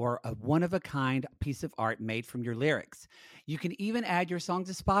song or a one-of-a-kind piece of art made from your lyrics. You can even add your song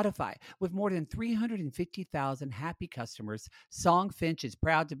to Spotify. With more than 350,000 happy customers, Songfinch is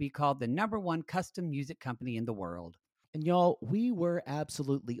proud to be called the #1 custom music company in the world. And y'all, we were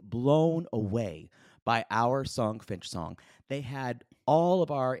absolutely blown away by our Songfinch song. They had all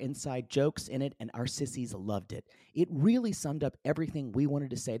of our inside jokes in it, and our sissies loved it. It really summed up everything we wanted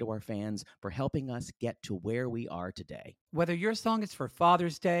to say to our fans for helping us get to where we are today. Whether your song is for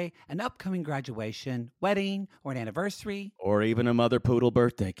Father's Day, an upcoming graduation, wedding, or an anniversary, Or even a mother poodle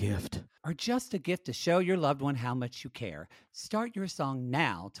birthday gift. or just a gift to show your loved one how much you care, start your song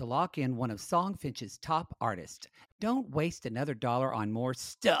now to lock in one of Songfinch's top artists. Don't waste another dollar on more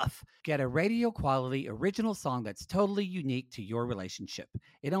stuff. Get a radio-quality original song that's totally unique to your relationship.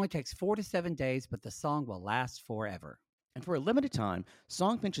 It only takes 4 to 7 days, but the song will last forever. And for a limited time,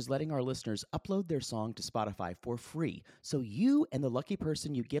 Songfinch is letting our listeners upload their song to Spotify for free, so you and the lucky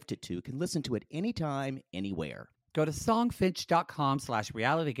person you gift it to can listen to it anytime, anywhere. Go to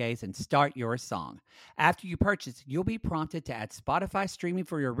songfinch.com/realitygaze and start your song. After you purchase, you'll be prompted to add Spotify streaming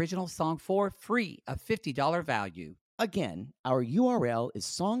for your original song for free, a $50 value. Again, our URL is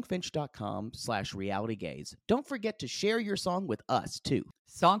songfinch.com/realitygaze. Don't forget to share your song with us, too.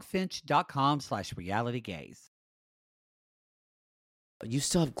 Songfinch.com/realitygaze. You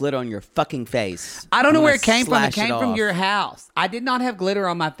still have glitter on your fucking face. I don't I'm know where gonna it came from. It slash came from off. your house. I did not have glitter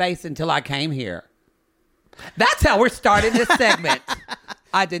on my face until I came here. That's how we're starting this segment.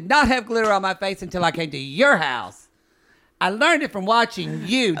 I did not have glitter on my face until I came to your house. I learned it from watching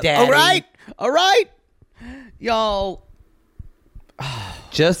you, Daddy. All right. Y'all,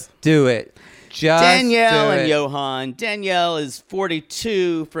 Just do it. Just Danielle do and it. Johan. Danielle is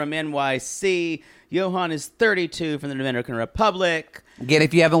 42 from NYC. Johan is 32 from the Dominican Republic. Again,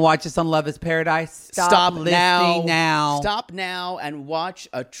 if you haven't watched us on Love is Paradise, stop listening now. Stop now and watch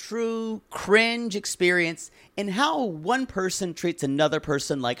a true cringe experience in how one person treats another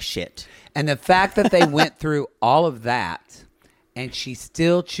person like shit. And the fact that they went through all of that and she's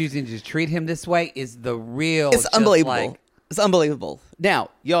still choosing to treat him this way is the real. It's just unbelievable. like- It's unbelievable.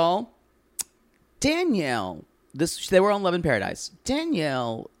 Now, y'all, Danielle, they were on Love in Paradise.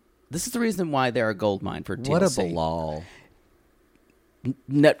 Danielle, this is the reason why they're a gold mine for TLC. what a balal.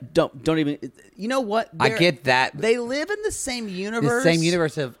 No, don't even. You know what? I get that. They live in the same universe. The same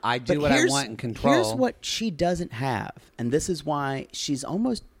universe of I do but what I here's- want and control. Here's what she doesn't have, and this is why she's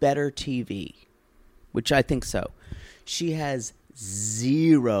almost better TV, which I think so. She has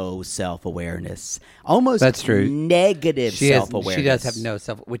zero self-awareness, almost That's true. negative self-awareness. She does have no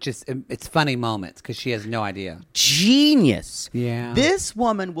self, which is it's funny moments because she has no idea. Genius. Yeah. This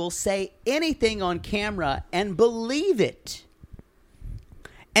woman will say anything on camera and believe it.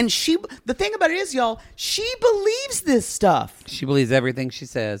 And the thing about it is, y'all, she believes this stuff. She believes everything she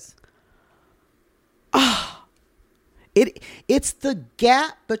says. It's the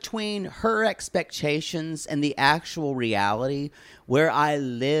gap between her expectations and the actual reality where I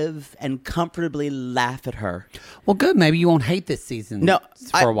live and comfortably laugh at her. Well, good. Maybe you won't hate this season. No,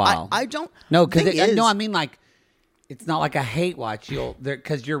 for a while. I don't. No, because thing is- no, I mean like it's not like a hate watch.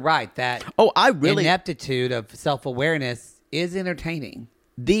 Because you're right that I really ineptitude of self-awareness is entertaining.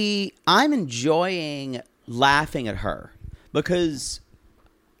 I'm enjoying laughing at her because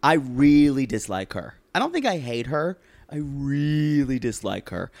I really dislike her. I don't think I hate her. I really dislike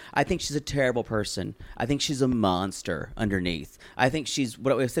her. I think she's a terrible person. I think she's a monster underneath. I think she's,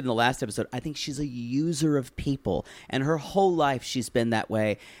 what I said in the last episode, I think she's a user of people. And her whole life she's been that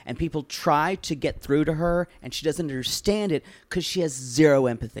way. And people try to get through to her, and she doesn't understand it because she has zero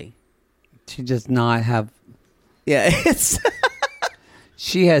empathy. She does not have... Yeah, it's...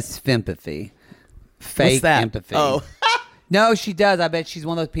 She has sympathy. Fake What's that? empathy. Oh. No, she does. I bet she's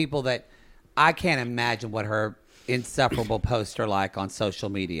one of those people that I can't imagine what her insufferable posts are like on social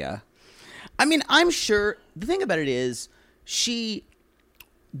media. I mean, I'm sure the thing about it is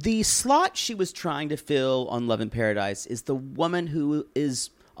the slot she was trying to fill on Love in Paradise is the woman who is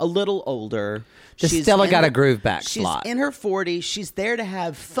a little older. The Stella got a groove back she's slot. In her 40s. She's there to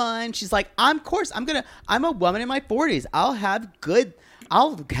have fun. She's like, I'm a woman in my 40s. I'll have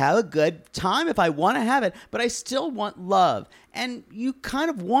a good time if I want to have it, but I still want love. And you kind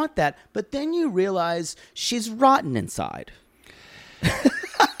of want that, but then you realize she's rotten inside.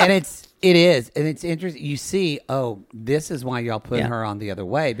 And it is. And it's interesting. You see, this is why y'all put her on the other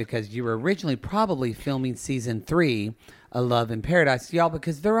way, because you were originally probably filming season 3 of Love in Paradise, y'all,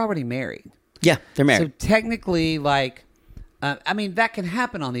 because they're already married. Yeah, they're married. So technically, that can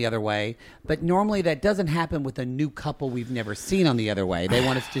happen on the other way, but normally that doesn't happen with a new couple we've never seen on the other way. They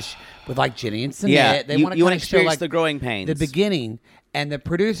want us to, with like Jenny and Sumit, Yeah, they you want to wanna show experience like the growing pains. the beginning, and the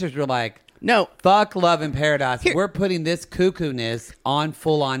producers were like, No. fuck Love in Paradise. We're putting this cuckoo-ness on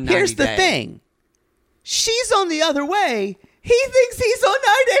full-on 90 Here's the Day." thing. She's on the other way. He thinks he's on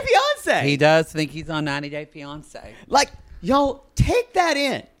 90 Day Fiancé. He does think he's on 90 Day Fiancé. Like, y'all, take that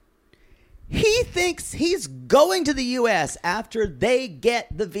in. He thinks he's going to the U.S. after they get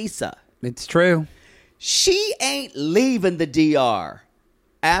the visa. It's true. She ain't leaving the DR.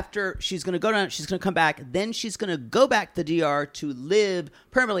 After she's going to go down, she's going to come back. Then she's going to go back to the DR to live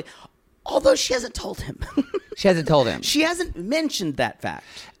permanently. Although she hasn't told him. She hasn't told him. She hasn't mentioned that fact.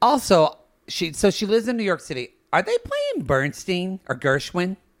 Also, she lives in New York City. Are they playing Bernstein or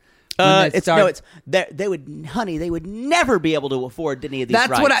Gershwin? They would never be able to afford any of these rights.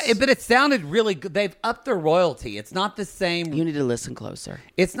 That's but it sounded really good. They've upped their royalty. It's not the same. You need to listen closer.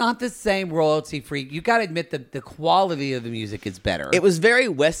 It's not the same royalty free. You got to admit that the quality of the music is better. It was very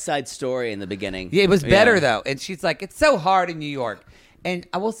West Side Story in the beginning. Yeah, it was better though. And she's like, it's so hard in New York. And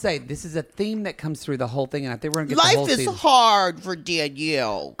I will say, this is a theme that comes through the whole thing, and I think we're going to get the whole Life is season. hard for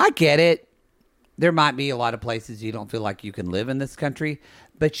Danielle. I get it. There might be a lot of places you don't feel like you can live in this country,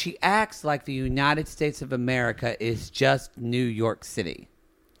 but she acts like the United States of America is just New York City.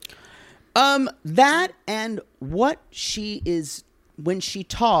 That and what she is, when she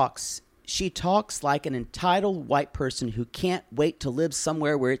talks like an entitled white person who can't wait to live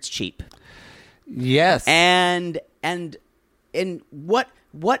somewhere where it's cheap. Yes. And what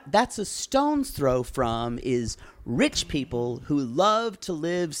that's a stone's throw from is rich people who love to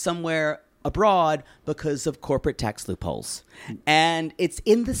live somewhere abroad because of corporate tax loopholes. And it's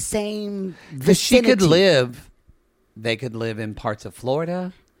in the same vicinity. They could live in parts of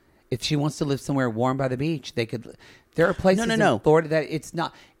Florida. If she wants to live somewhere warm by the beach, they could. There are places in Florida that it's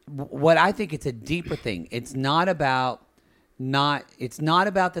not. What I think it's a deeper thing. It's not about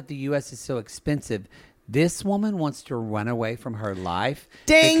that the U.S. is so expensive. This woman wants to run away from her life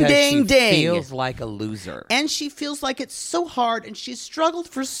because she feels like a loser. And she feels like it's so hard and she's struggled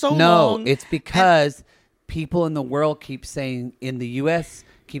for so long. No, it's because people in the world keep saying, in the U.S.,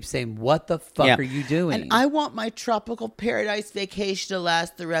 keep saying, what the fuck are you doing? And I want my tropical paradise vacation to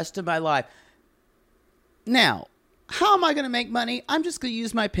last the rest of my life. Now, how am I going to make money? I'm just going to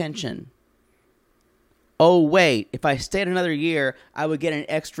use my pension. Oh, wait, if I stayed another year, I would get an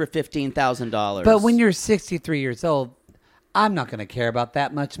extra $15,000. But when you're 63 years old, I'm not going to care about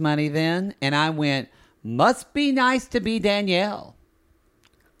that much money then. And I went, must be nice to be Danielle.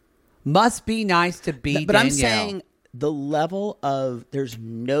 Must be nice to be Danielle. But I'm saying the level of, there's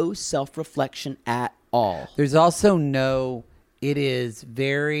no self-reflection at all. There's also no, it is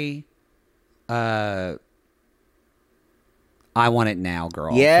very, I want it now,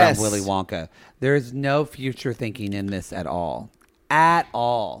 girl. Yes. From Willy Wonka. There's no future thinking in this at all. At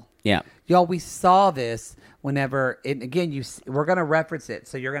all. Yeah. Y'all, we saw this whenever, and again, we're going to reference it,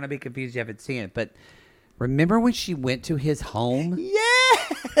 so you're going to be confused if you haven't seen it. But remember when she went to his home?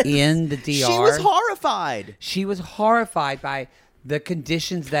 Yes. In the DR? She was horrified. She was horrified by the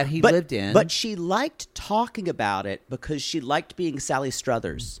conditions that he lived in. But she liked talking about it because she liked being Sally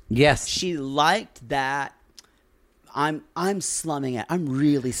Struthers. Yes. She liked that. I'm slumming it. I'm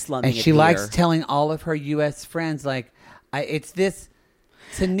really slumming it. And she here. likes telling all of her U.S. friends, like, it's this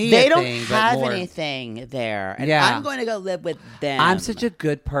Tania they don't thing. have more, anything there. And Yeah. I'm going to go live with them. I'm such a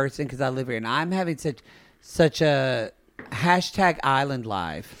good person because I live here. And I'm having such a Hashtag Island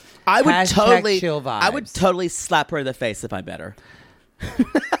Life. I would Hashtag totally chill vibes. I would totally slap her in the face if I met her.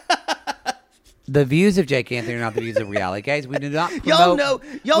 The views of Jake Anthony are not the views of reality, guys. We do not promote.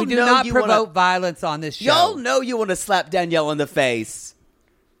 Y'all we do know not you promote wanna- violence on this show. Y'all know you want to slap Danielle in the face.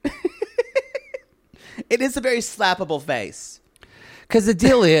 It is a very slappable face. Because the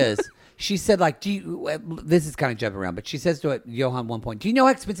deal is, she said, like, this is kind of jumping around, but she says to Johan one point, do you know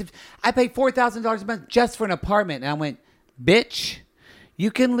how expensive? I pay $4,000 a month just for an apartment. And I went, bitch,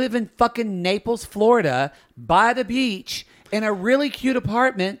 you can live in fucking Naples, Florida, by the beach, in a really cute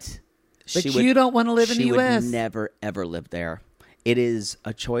apartment, but you don't want to live in the U.S. She would never, ever live there. It is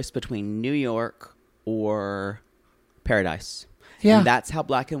a choice between New York or paradise. Yeah. And that's how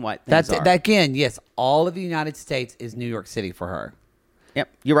black and white things are. That, again, yes, all of the United States is New York City for her. Yep,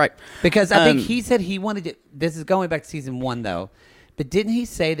 you're right. Because I think he said he wanted to, this is going back to season 1 though, but didn't he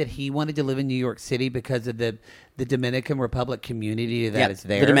say that he wanted to live in New York City because of the Dominican Republic community that is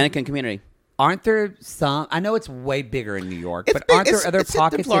there? The Dominican community. Aren't there some, I know it's way bigger in New York, It's but big, aren't there other it's in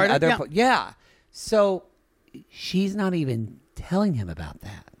pockets in Florida, other, yeah. yeah. So she's not even telling him about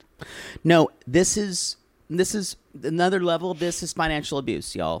that. No, this is another level of this is financial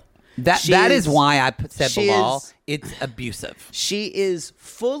abuse, y'all. That is why I said Bilal, it's abusive. She is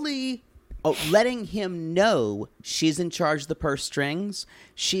fully letting him know she's in charge of the purse strings.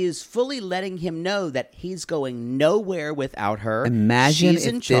 She is fully letting him know that he's going nowhere without her. Imagine she's if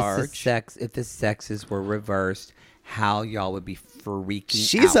in this charge. is sex, if the sexes were reversed, how y'all would be freaking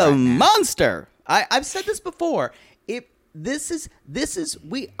She's out a right now. monster. I've said this before. I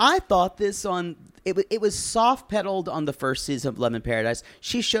thought this on it was soft pedaled on the first season of Love in Paradise.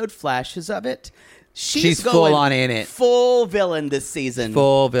 She showed flashes of it. She's going full on in it. Full villain this season.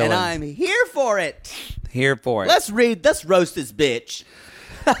 Full villain. And I'm here for it. Here for it. Let's roast this bitch.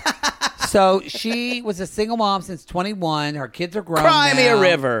 So she was a single mom since 21. Her kids are grown Cry me a now.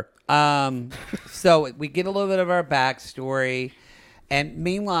 river. So we get a little bit of her backstory. And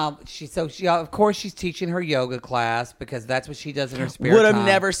meanwhile, she of course she's teaching her yoga class because that's what she does in her spare Would time. have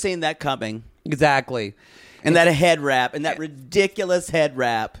never seen that coming. Exactly. And that head wrap and that ridiculous head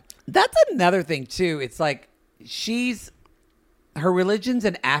wrap. That's another thing too. It's like her religion's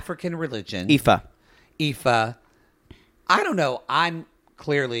an African religion. Ifa. I don't know. I'm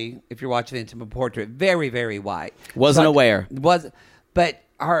clearly, if you're watching the Intimate Portrait, very, very white. Wasn't aware. But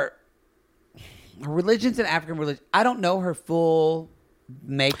her religion's an African religion. I don't know her full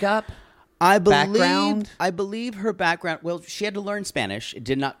makeup. I background? believe her background. Well, she had to learn Spanish. It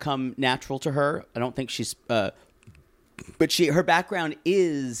did not come natural to her. I don't think she's. But her background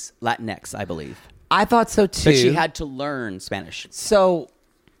is Latinx, I believe. I thought so too. But she had to learn Spanish. So,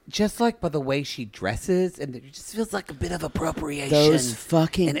 just like by the way she dresses, and it just feels like a bit of appropriation. Those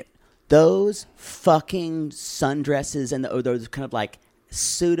fucking sundresses and those kind of like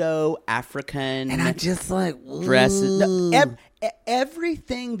pseudo African. And I'm just like, ooh. Dresses. No,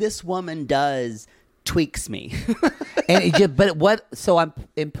 everything this woman does tweaks me. So I'm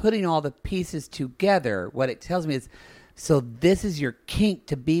in putting all the pieces together. What it tells me is, so this is your kink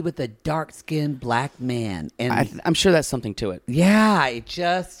to be with a dark-skinned black man, and I'm sure that's something to it. yeah, it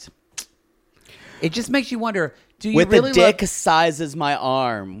just makes you wonder: do you With really a dick love size as my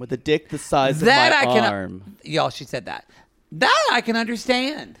arm, with a dick the size that? of my I can, arm. y'all. She said that. That I can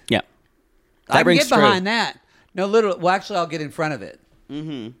understand. Yeah, I can rings get behind that. No, literally. Well, actually, I'll get in front of it.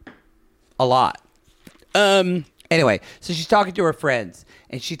 Mm-hmm. A lot. Anyway, so she's talking to her friends,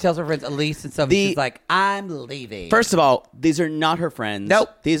 and she tells her friends, Elise and stuff. She's like, "I'm leaving." First of all, these are not her friends. Nope.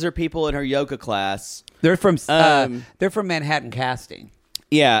 These are people in her yoga class. They're from Manhattan Casting.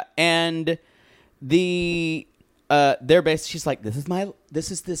 Yeah, and they're based. She's like, she's like, this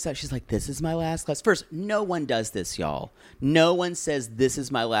is my last class. First, no one does this, y'all. No one says this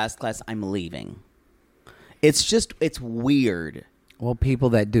is my last class. I'm leaving. It's weird. Well, people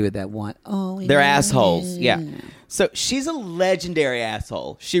that do it that want, They're assholes. Yeah. So she's a legendary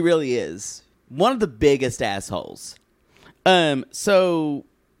asshole. She really is. One of the biggest assholes. So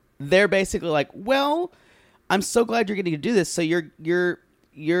they're basically like, well, I'm so glad you're getting to do this. So you're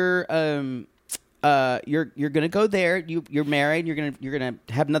gonna go there. You're married. You're gonna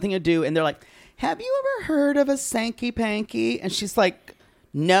have nothing to do. And they're like, have you ever heard of a Sankey Panky? And she's like,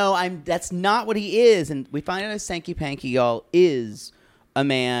 no, that's not what he is. And we find out a Sankey Panky, y'all, is a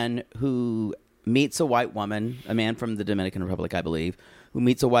man who meets a white woman, a man from the Dominican Republic, I believe, who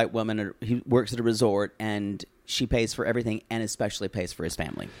meets a white woman. He works at a resort, and she pays for everything, and especially pays for his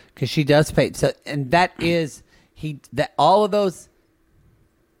family. Because she does pay. So, and that is all of those.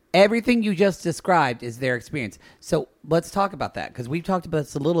 Everything you just described is their experience. So let's talk about that, because we've talked about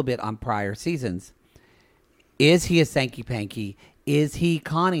this a little bit on prior seasons. Is he a Sankey Panky? Is he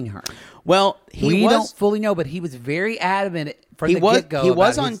conning her? Well, we don't fully know, but he was very adamant from the get-go. He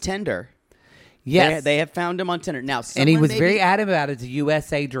was on Tinder. Yes. They have found him on Tinder. Now, and he was very adamant about it. It's a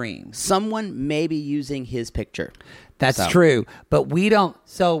USA dream. Someone may be using his picture. That's true. But we don't.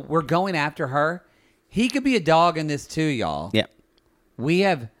 So we're going after her. He could be a dog in this too, y'all. Yeah. We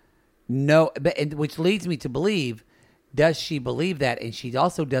have no, which leads me to believe, does she believe that? And she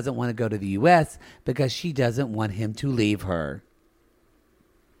also doesn't want to go to the U.S. because she doesn't want him to leave her.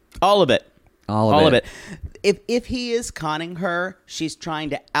 All of it. All of it. If he is conning her, she's trying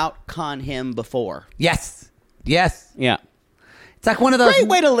to out-con him before. Yes. Yeah. It's like one of those. Great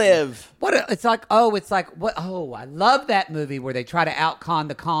way to live. It's like what? Oh, I love that movie where they try to out-con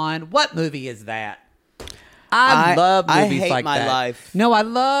the con. What movie is that? I love movies like that. I hate my life. No, I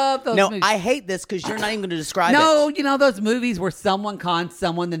love those movies. No, I hate this because you're not even going to describe it. No, you know those movies where someone cons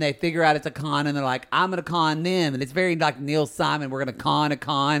someone, then they figure out it's a con, and they're like, I'm going to con them. And it's very like Neil Simon, we're going to con a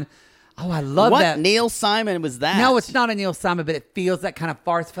con. Oh, I love that. What Neil Simon was that? No, it's not a Neil Simon, but it feels that kind of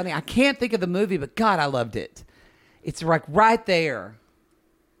farce funny. I can't think of the movie, but God, I loved it. It's like right there.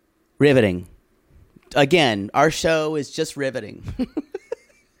 Riveting. Again, our show is just riveting.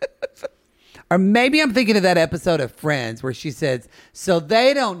 Or maybe I'm thinking of that episode of Friends where she says, so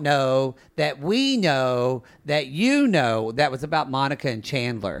they don't know that we know that you know. That was about Monica and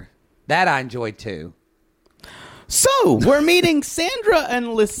Chandler. That I enjoyed too. So, we're meeting Sandra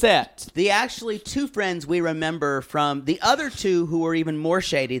and Lisette, the actually two friends we remember from the other two who were even more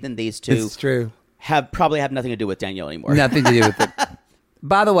shady than these two. It's true. Probably have nothing to do with Danielle anymore. Nothing to do with it.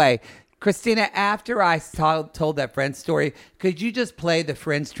 By the way, Christina, after I told that Friends story, could you just play the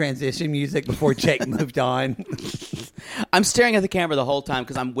Friends transition music before Jake moved on? I'm staring at the camera the whole time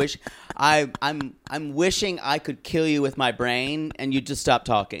because I'm wishing I could kill you with my brain and you'd just stop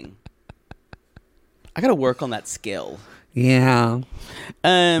talking. I got to work on that skill. Yeah.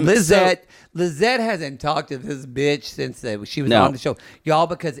 Lisette hasn't talked to this bitch since she was on the show. Y'all,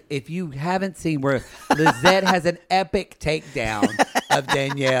 because if you haven't seen where Lisette has an epic takedown of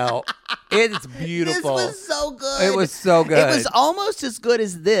Danielle, it's beautiful. This was so good. It was so good. It was almost as good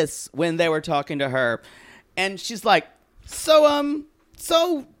as this when they were talking to her. And she's like, so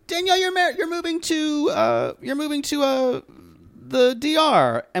Danielle, you're moving to the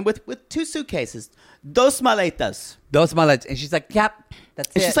DR and with two suitcases. Dos maletas. And she's like, yep, that's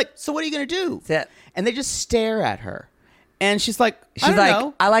it. And she's like, so what are you going to do? That's it. And they just stare at her. And she's like, I don't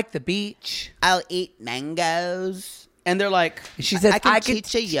know. I like the beach. I'll eat mangoes. And they're like, She says, I can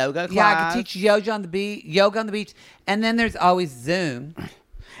teach a yoga class. Yeah, I can teach yoga on the beach. And then there's always Zoom.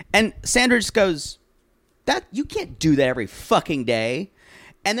 And Sandra just goes, "That you can't do that every fucking day."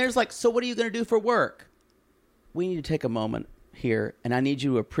 And there's like, so what are you going to do for work? We need to take a moment here, and I need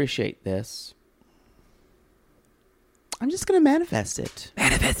you to appreciate this. I'm just going to manifest it.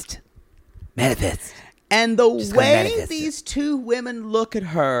 Manifest. And the way these two women look at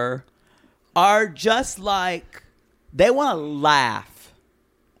her are just like, they want to laugh.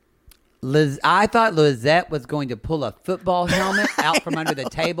 I thought Lisette was going to pull a football helmet out from under the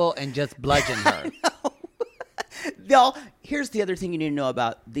table and just bludgeon her. Y'all, here's the other thing you need to know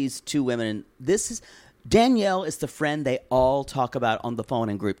about these two women. Danielle is the friend they all talk about on the phone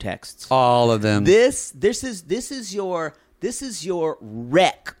and group texts. All of them. This is your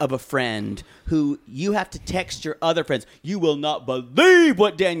wreck of a friend who you have to text your other friends. You will not believe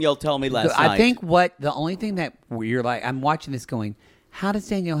what Danielle told me last night. I think the only thing that you're like, I'm watching this going, how does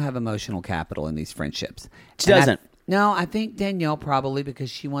Danielle have emotional capital in these friendships? She doesn't. No, I think Danielle probably because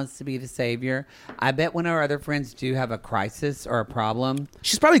she wants to be the savior. I bet when our other friends do have a crisis or a problem,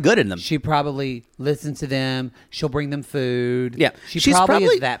 she's probably good in them. She probably listens to them. She'll bring them food. Yeah. She's probably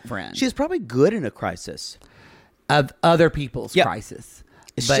is that friend. She's probably good in a crisis. Of other people's crisis.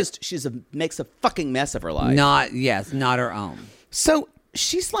 It's just she makes a fucking mess of her life. Not her own. So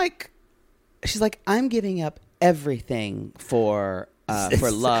she's like, I'm giving up everything for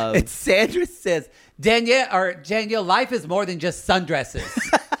love. And Sandra says, Danielle, life is more than just sundresses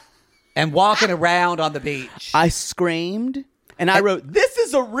and walking around on the beach. I screamed and I wrote, "This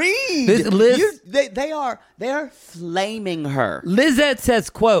is a read." They are flaming her. Lisette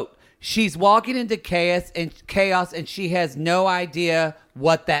says, "Quote: She's walking into chaos and she has no idea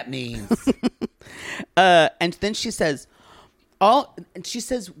what that means." And then she says,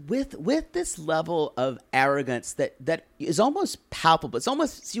 with this level of arrogance that is almost palpable. It's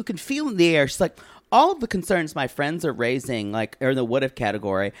almost, you can feel in the air. She's like, all of the concerns my friends are raising, like, are in the what if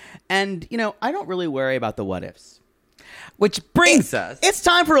category. And, I don't really worry about the what ifs. Which brings us. It's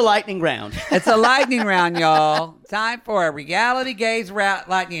time for a lightning round. It's a lightning round, y'all. Time for a reality gaze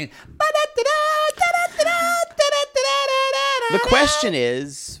lightning. The question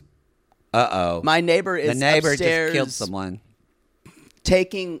is, my neighbor is the neighbor upstairs just killed someone.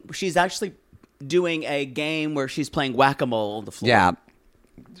 She's actually doing a game where she's playing whack-a-mole on the floor. Yeah.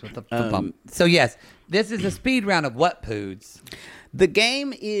 So yes, this is a speed round of what poods. The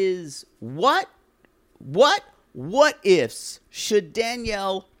game is what ifs should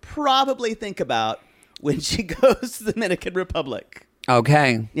Danielle probably think about when she goes to the Dominican Republic?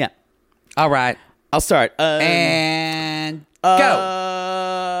 Okay. Yeah. All right. I'll start. And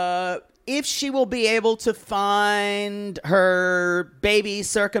go. If she will be able to find her baby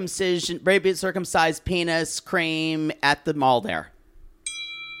circumcised penis cream at the mall there.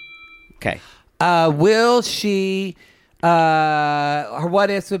 Okay. Will she? Her what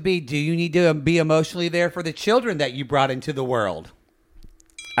ifs would be: do you need to be emotionally there for the children that you brought into the world?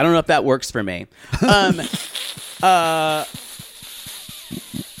 I don't know if that works for me.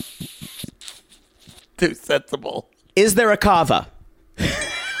 Too sensible. Is there a kava?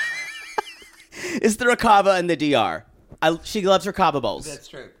 Is there a kava in the DR? She loves her kava bowls. That's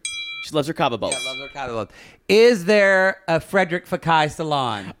true. She loves her kava bowls. Yeah, loves her kava bowls. Is there a Frederick Fekkai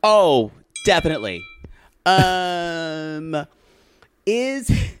salon? Oh, definitely.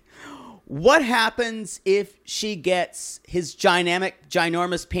 What happens if she gets his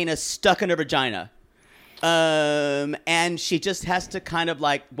ginormous penis stuck in her vagina? And she just has to kind of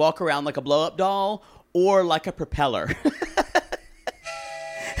like walk around like a blow-up doll or like a propeller.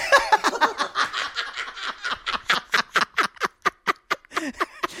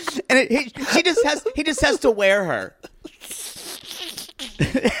 And he just has to wear her.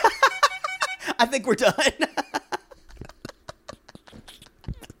 I think we're done.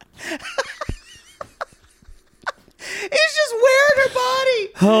 He's just wearing her body.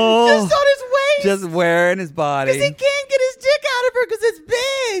 Oh, just on his waist. Just wearing his body. Because he can't get his dick out of her because it's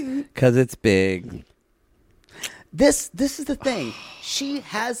big. Because it's big. This is the thing. She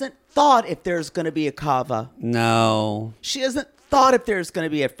hasn't thought if there's going to be a kava. No. She hasn't thought if there's going to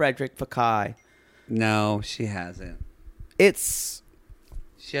be a Frederick Fekkai. No, she hasn't.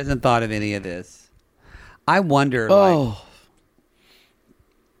 She hasn't thought of any of this. I wonder,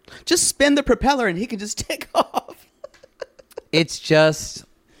 just spin the propeller and he can just take off. It's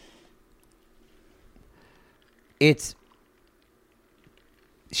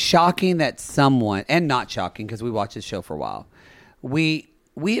shocking that someone, and not shocking because we watched this show for a while, we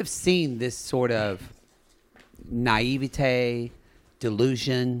have seen this sort of naivete,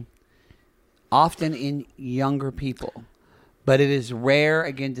 delusion, often in younger people. But it is rare,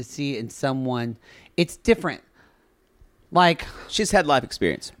 again, to see in someone. It's different. Like, she's had life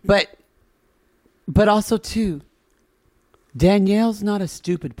experience. But also, too, Danielle's not a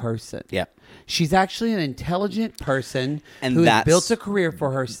stupid person. Yeah. She's actually an intelligent person and who has built a career for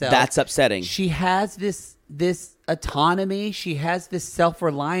herself. That's upsetting. She has this autonomy. She has this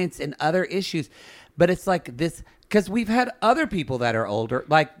self-reliance in other issues. But it's like this, because we've had other people that are older,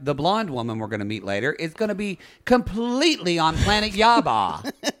 like the blonde woman we're going to meet later is going to be completely on Planet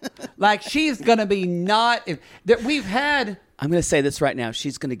Yaba. Like, she's going to be not. We've had. I'm going to say this right now.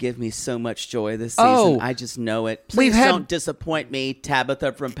 She's going to give me so much joy this season. I just know it. Please don't disappoint me,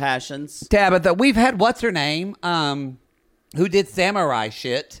 Tabitha from Passions. Tabitha. We've had, what's her name? Who did samurai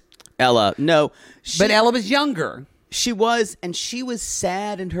shit. Ella. No. But Ella was younger. She was, and she was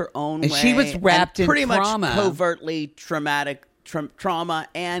sad in her own way. She was wrapped in pretty trauma. Much covertly traumatic trauma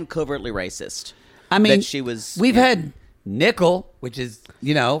and covertly racist. I mean, that she was. We've had Nickel, which is,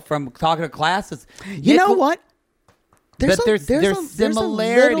 from talking to classes. You know what? There's similarities. There's a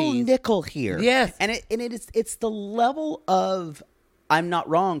little nickel here. Yes. And it's the level of, I'm not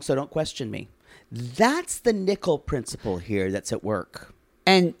wrong, so don't question me. That's the nickel principle here that's at work.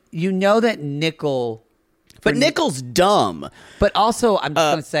 And you know that Nickel. But Nickel's dumb. But also, I'm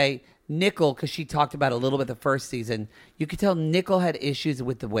just going to say, Nickel, because she talked about a little bit the first season, you could tell Nickel had issues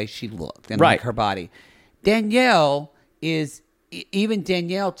with the way she looked and like her body. Danielle is, even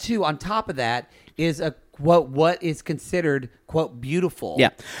Danielle too, on top of that, is a quote, what is considered, quote, beautiful. Yeah.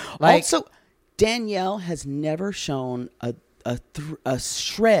 Also, Danielle has never shown a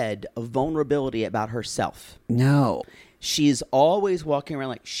shred of vulnerability about herself. No. She's always walking around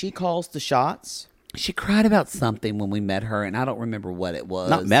like she calls the shots. She cried about something when we met her, and I don't remember what it was.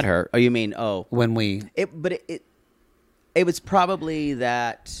 Not met her. Oh, you mean, when we... It was probably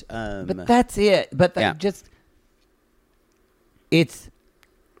that... but that's it. But it's...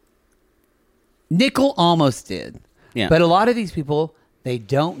 Nickel almost did. Yeah. But a lot of these people, they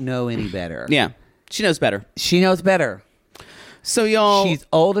don't know any better. Yeah. She knows better. She knows better. So, y'all... She's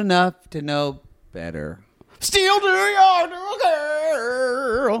old enough to know better. Still do your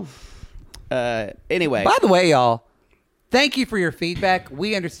girl. Anyway. By the way, y'all, Thank you for your feedback.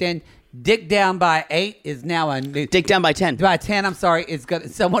 We understand. Dick Down by 8 is now a new... Dick Down by 10. By 10, I'm sorry. It's got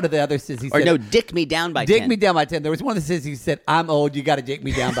someone of the other sissies said... Dick Me Down by 10. Dick Me Down by 10. There was one of the sissies who said, I'm old, you got to dick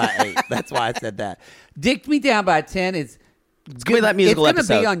me down by 8. That's why I said that. Dick Me Down by 10 is... It's going to be that musical episode.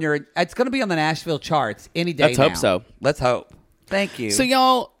 It's going to be on the Nashville charts any day Let's hope so. Let's hope. Thank you. So,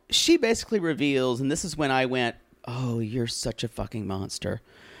 y'all, she basically reveals, and this is when I went, oh, you're such a fucking monster.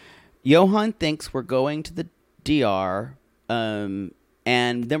 Johan thinks we're going to the DR, and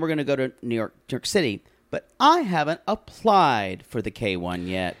then we're going to go to New York City. But I haven't applied for the K1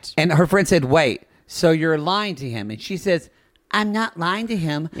 yet. And her friend said, wait, so you're lying to him? And she says, I'm not lying to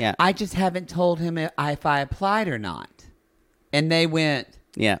him. Yeah. I just haven't told him if I applied or not. And they went...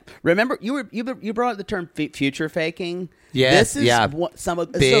 Yeah. Remember, you brought up the term future faking? Yes, This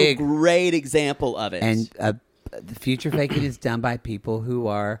is a great example of it. And the future faking is done by people who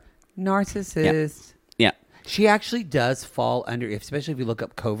are narcissists. Yeah. She actually does fall under, especially if you look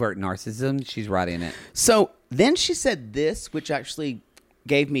up covert narcissism, she's right in it. So then she said this, which actually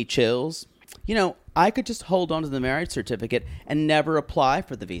gave me chills. You know, I could just hold on to the marriage certificate and never apply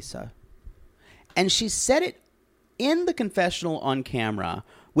for the visa. And she said it in the confessional on camera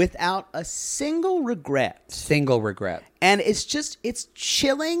without a single regret. Single regret. And it's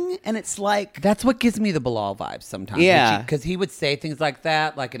chilling, and it's like... That's what gives me the Bilal vibes sometimes. Yeah. Because he would say things like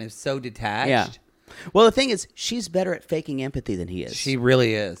that, and it's so detached. Yeah. Well, the thing is, she's better at faking empathy than he is. She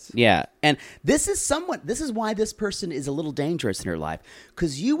really is. Yeah. And this is why this person is a little dangerous in her life.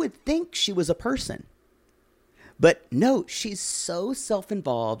 Because you would think she was a person. But no, she's so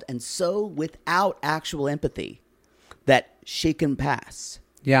self-involved and so without actual empathy that she can pass.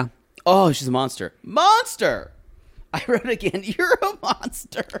 Yeah. Oh, she's a monster. Monster! I wrote again, you're a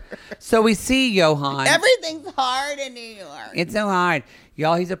monster. So we see Johan. Everything's hard in New York. It's so hard.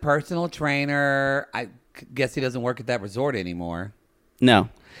 Y'all, he's a personal trainer. I guess he doesn't work at that resort anymore. No.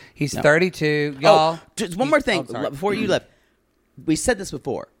 He's 32. Y'all. Oh, just one more thing before you left. We said this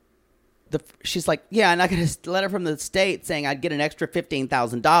before. She's like, yeah, and I got a letter from the state saying I'd get an extra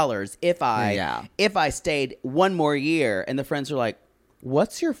 $15,000 if I stayed one more year. And the friends are like,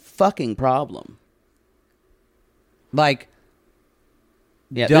 what's your fucking problem? Like,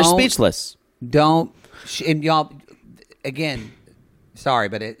 yeah, they're speechless. And y'all, again, sorry,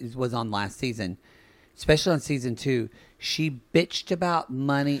 but it was on last season, especially on season 2. She bitched about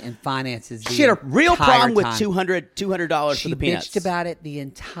money and finances. She had a real problem with $200 She for the peanuts. bitched about it the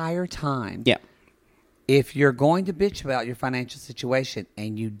entire time. Yeah. If you're going to bitch about your financial situation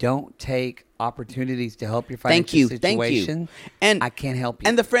and you don't take opportunities to help your financial situation, and I can't help you.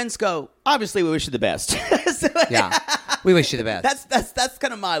 And the friends go, obviously, we wish you the best. Yeah, we wish you the best. That's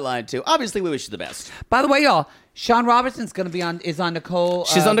kind of my line too. Obviously, we wish you the best. By the way, y'all, Sean Robertson's going to be on Nicole.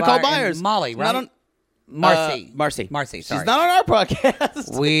 She's on Nicole Byers. Molly, right? Not on Marcy. Sorry. She's not on our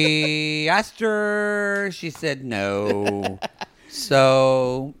podcast. We asked her. She said no.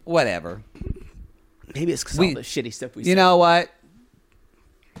 So whatever. Maybe it's because all the shitty stuff we said. You know what?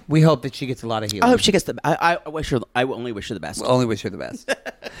 We hope that she gets a lot of healing. I hope she gets the. I wish her. I only wish her the best. We'll only wish her the best.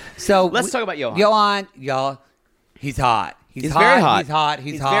 So let's talk about Johan. Johan, y'all, he's hot. He's very hot. He's hot.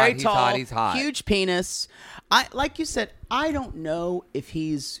 He's hot. Very he's tall. hot. He's hot. Huge penis. Like you said, I don't know if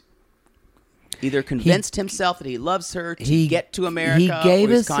he's either convinced himself that he loves her to get to America. He gave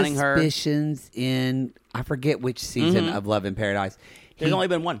or he's us conning suspicions in I forget which season of Love in Paradise. There's only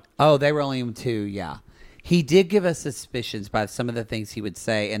been one. Oh, they were only 2. Yeah. He did give us suspicions by some of the things he would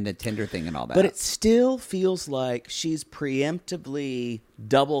say and the Tinder thing and all that. But it still feels like she's preemptively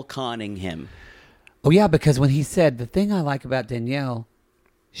double conning him. Oh, yeah, because when he said, the thing I like about Danielle,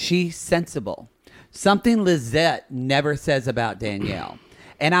 she's sensible. Something Lizette never says about Danielle.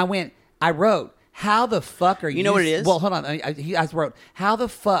 And I wrote, how the fuck are you? You know what it is? Well, hold on. I wrote, how the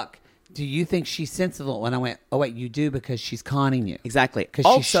fuck do you think she's sensible? And I went, oh, wait, you do because she's conning you. Exactly.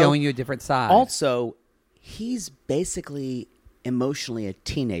 Because she's showing you a different side. Also, he's basically emotionally a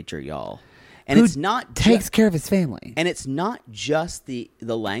teenager, y'all. And Who it's not takes care of his family. And it's not just the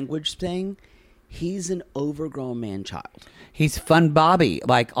language thing. He's an overgrown man-child. He's Fun Bobby,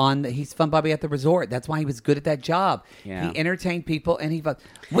 he's Fun Bobby at the resort. That's why he was good at that job. Yeah. He entertained people, and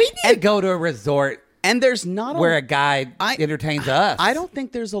we need to go to a resort. And there's not where a guy entertains us. I don't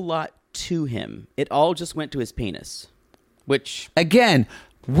think there's a lot to him. It all just went to his penis, which again,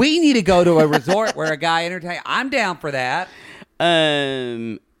 we need to go to a resort where a guy entertains. I'm down for that.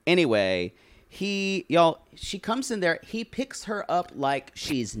 Anyway. She comes in there. He picks her up like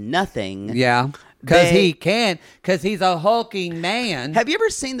she's nothing. Yeah, because he's a hulking man. Have you ever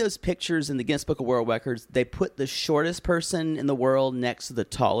seen those pictures in the Guinness Book of World Records? They put the shortest person in the world next to the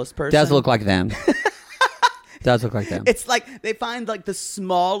tallest person. Does look like them. Does look like them. It's like they find like the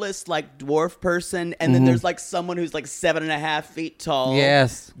smallest like dwarf person, and then there's like someone who's like 7.5 feet tall.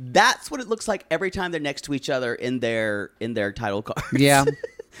 Yes. That's what it looks like every time they're next to each other in their title cards. Yeah.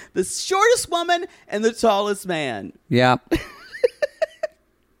 The shortest woman and the tallest man. Yeah.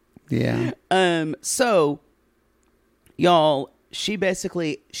 Yeah. So, y'all, she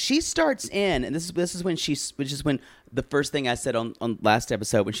starts in, and this is when which is when the first thing I said on last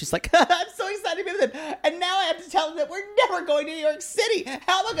episode, when she's like, I'm so excited to be with him, and now I have to tell him that we're never going to New York City.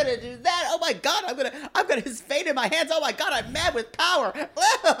 How am I going to do that? Oh my God, I've got his fate in my hands. Oh my God, I'm mad with power.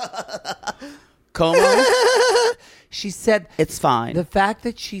 Como, She said it's fine. the fact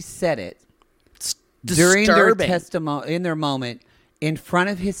that she said it It's during their disturbing. testimony, in their moment, in front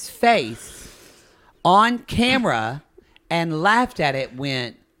of his face, on camera, and laughed at it,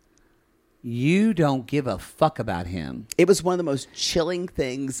 went, you don't give a fuck about him. It was one of the most chilling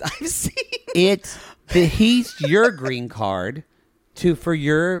things I've seen. He's your green card for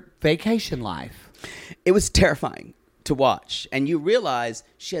your vacation life. It was terrifying to watch, and you realize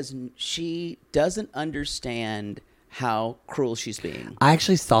she doesn't understand how cruel she's being. I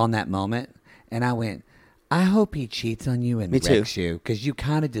actually saw in that moment, and I went, I hope he cheats on you and Me too. wrecks you, because you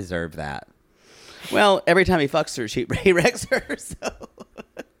kind of deserve that. Well, every time he fucks her, he wrecks her. So,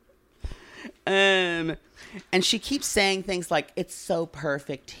 and she keeps saying things like, "It's so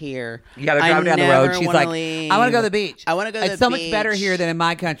perfect here." You got to drive down the road. She's like, leave. I want to go to the beach. I want to go to the It's so beach. much better here than in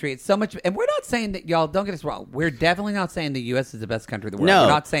my country. It's so much. And we're not saying that, y'all, don't get us wrong. We're definitely not saying the U.S. is the best country in the world. No, We're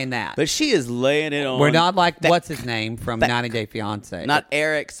not saying that. But she is laying it on. We're not like, what's his name from 90 Day Fiancé. Not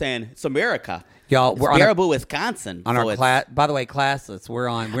Eric saying it's America. Y'all, It's we're on Baraboo, Wisconsin. on so our it's- class. By the way, classless. We're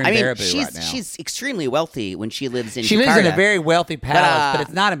in Baraboo right now. she's extremely wealthy when she lives in She lives in a Jakarta. very wealthy palace, but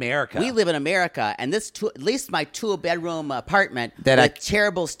it's not America. We live in America, and at least my 2-bedroom apartment That with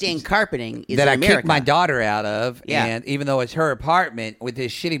terrible stained carpeting is that in I America. kicked my daughter out of. Yeah. And even though it's her apartment with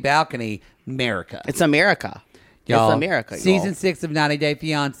this shitty balcony, America. It's America. Y'all, It's America. Season y'all. 6 of 90 Day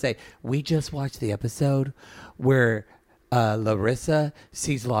Fiancé. We just watched the episode where Larissa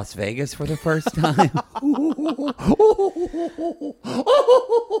sees Las Vegas for the first time.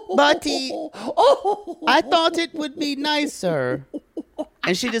 Buddy, I thought it would be nicer.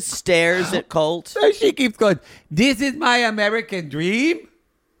 And she just stares at Colt. And she keeps going, this is my American dream.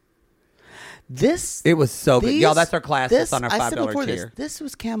 It was so good. Y'all, that's our class that's on our I said $5 before tier. This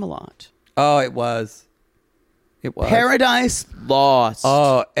was Camelot. Oh, it was. It was. Paradise Lost.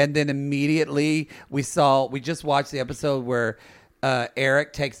 Oh, and then immediately we just watched the episode where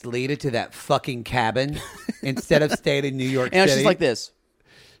Eric takes Lita to that fucking cabin instead of staying in New York and City. she's like this.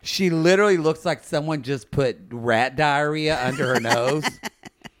 She literally looks like someone just put rat diarrhea under her nose.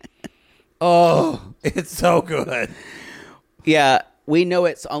 Oh, it's so good. Yeah, we know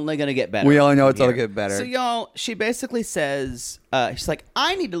it's only going to get better. We only know it's from only here. get better. So, y'all, she basically says, she's like,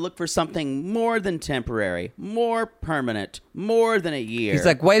 I need to look for something more than temporary, more permanent, more than a year. He's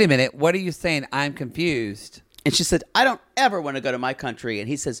like, wait a minute. What are you saying? I'm confused. and she said, I don't ever want to go to my country. And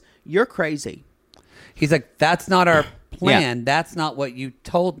he says, you're crazy. He's like, that's not our plan. That's not what you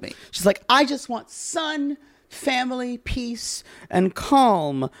told me. She's like, I just want sun, family, peace, and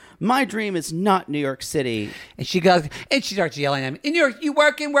calm. My dream is not New York City. And she goes, and she starts yelling at me. And you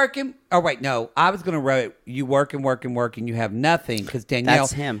working. Oh, wait, no. I was going to write, you working, you have nothing. Because Danielle.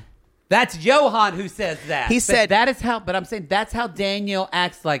 That's him. That's Johan who says that. He But said- that is how, but I'm saying that's how Danielle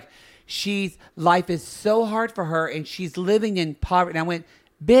acts like life is so hard for her and she's living in poverty. And I went,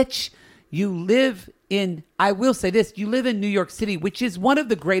 bitch, I will say this, you live in New York City, which is one of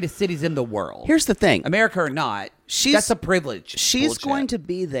the greatest cities in the world. Here's the thing. America or not, that's a privilege. She's Bullshit. going to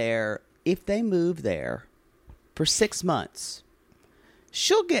be there if they move there for 6 months.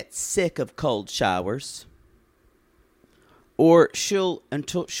 She'll get sick of cold showers. Or she'll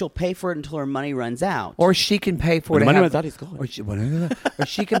pay for it until her money runs out. Or she can pay for it. When the money runs out, he's gone. Or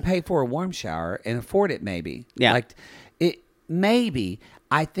she can pay for a warm shower and afford it. Maybe. Yeah. Like it. Maybe.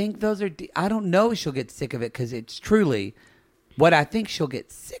 I think those are. I don't know if she'll get sick of it because it's truly what I think she'll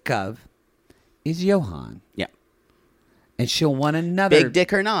get sick of is Johan, Yeah. and she'll want another Big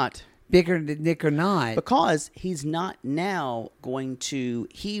dick or not. bigger dick or not. Because he's not now going to,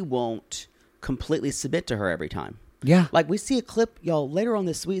 he won't completely submit to her every time. Yeah. Like we see a clip, y'all, later on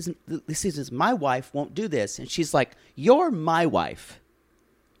this season, my wife won't do this. And she's like, you're my wife.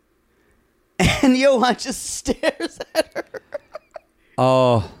 And Johan just stares at her.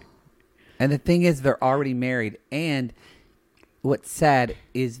 Oh, and the thing is, they're already married. And what's sad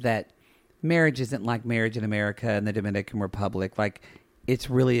is that marriage isn't like marriage in America and the Dominican Republic. Like, it's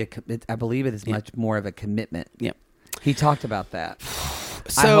really I believe it is much more of a commitment. Yep. He talked about that. I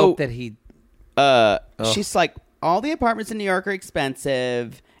So- hope that he She's like, all the apartments in New York are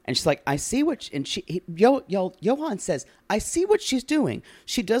expensive. And she's like, I see what... Johan says, I see what she's doing.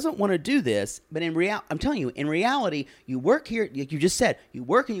 She doesn't want to do this. But I'm telling you, in reality, you work here. Like you just said, you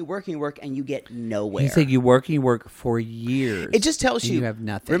work and you work and you work and you get nowhere. You said you work and you work for years. It just tells you... You have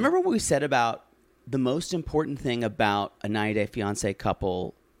nothing. Remember what we said about the most important thing about a 90-day fiancé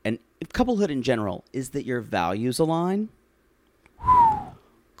couple and couplehood in general is that your values align?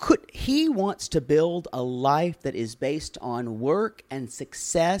 He wants to build a life that is based on work and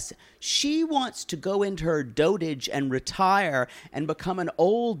success. She wants to go into her dotage and retire and become an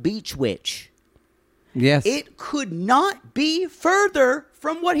old beach witch. Yes. It could not be further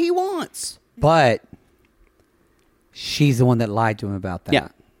from what he wants. But she's the one that lied to him about that. Yeah.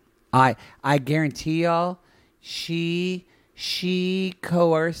 I guarantee y'all, she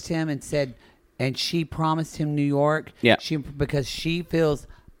coerced him and said, and she promised him New York. Yeah. Because she feels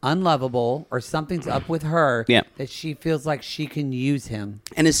unlovable or something's up with her. Yeah. That she feels like she can use him.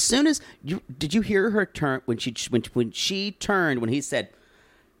 And as soon as did you hear her turn when she turned when he said,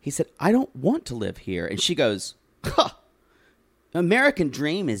 I don't want to live here, and she goes, American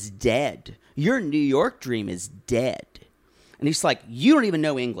dream is dead. Your New York dream is dead. And he's like, you don't even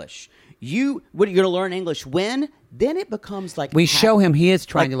know English. You're going to learn English when? Then it becomes like... We show him he is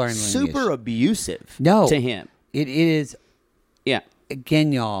trying to learn English. Super abusive to him. It is... Yeah.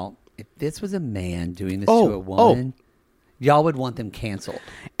 Again, y'all, if this was a man doing this to a woman, y'all would want them canceled.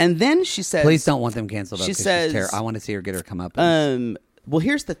 And then she says... Please don't want them canceled. She says... I want to see her get her come up. Well,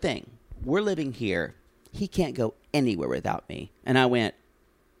 here's the thing. We're living here. He can't go anywhere without me. And I went...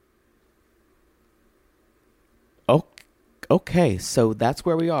 Okay, so that's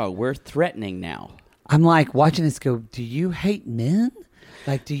where we are. We're threatening now. I'm like watching this go, do you hate men?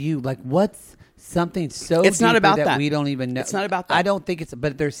 Like, do you, like, what's something so It's not about that. We don't even know? It's not about that. I don't think it's,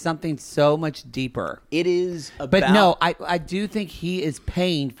 but there's something so much deeper. It is about... But no, I do think he is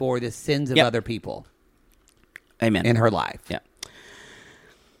paying for the sins of other people. Amen. In her life. Yeah.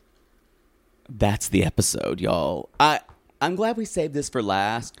 That's the episode, y'all. I'm glad we saved this for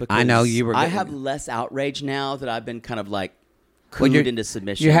last because I know you were. I have less outrage now that I've been kind of like cooed into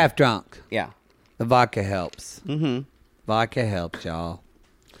submission. You're half drunk. Yeah. The vodka helps. Mm-hmm. Vodka helps, y'all.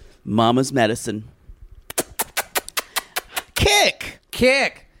 Mama's medicine. Kick.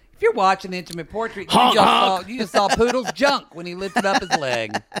 If you're watching Intimate Portrait, you just saw Poodle's junk when he lifted up his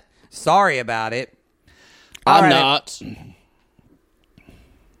leg. Sorry about it. I'm not.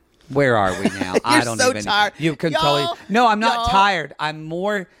 Where are we now? I don't so even. Tired. You can Y'all, totally. No, I'm not y'all. tired. I'm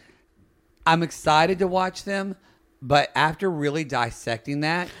excited to watch them, but after really dissecting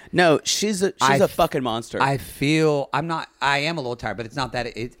that, No, she's a fucking monster. I am a little tired, but it's not that.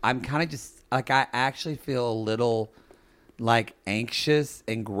 I'm kind of just like I actually feel a little like anxious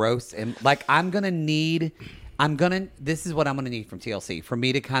and gross and like this is what I'm gonna need from TLC for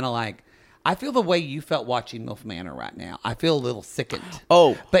me to kind of like. I feel the way you felt watching MILF Manor right now. I feel a little sickened.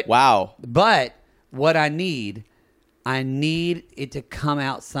 Wow. But what I need it to come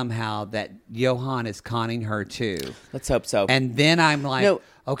out somehow that Johan is conning her too. Let's hope so. And then I'm like,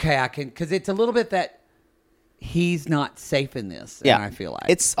 okay, I can, because it's a little bit that he's not safe in this. Yeah, and I feel like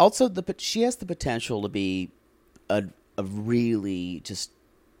it's also she has the potential to be a really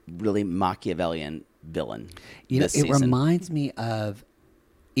Machiavellian villain. It reminds me of,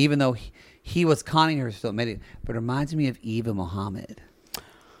 even though he was conning her, so it made it, but it reminds me of Eva Mohammed.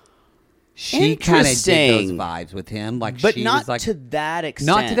 She kind of did those vibes with him, like, but she not was like, to that extent.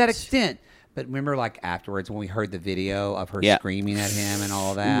 not to that extent. But remember, like afterwards when we heard the video of her screaming at him and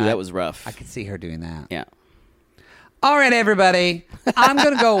all that, Ooh, that was rough. I could see her doing that. Yeah. All right, everybody, I'm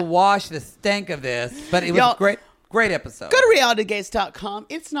gonna go wash the stank of this, but it was a great episode. Go to realitygaze.com.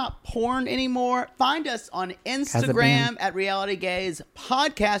 It's not porn anymore. Find us on Instagram at Reality Gaze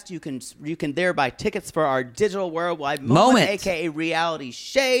Podcast. You can there buy tickets for our digital worldwide moment, aka Reality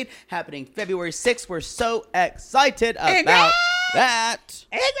Shade, happening February 6th. We're so excited about that.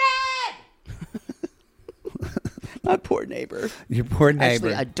 My poor neighbor. Your poor neighbor.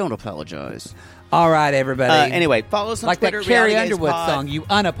 Actually, I don't apologize. All right, everybody. Anyway, follow us on like Twitter. Like that Carrie Reality Underwood Gaze song, You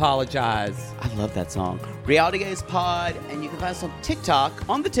Unapologize. I love that song. Reality Gaze Pod, and you can find us on TikTok,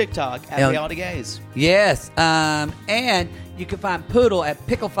 at Reality Gaze. Yes, and you can find Poodle at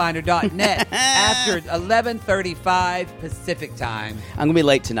picklefinder.net after 11:35 Pacific time. I'm going to be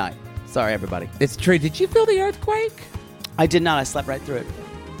late tonight. Sorry, everybody. It's true. Did you feel the earthquake? I did not. I slept right through it.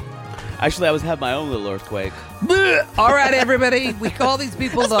 Actually, I was having my own little earthquake. All right, everybody. We call these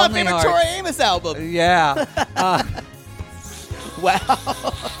people That's Lonely my Hearts. favorite Tori Amos album. Yeah. Wow.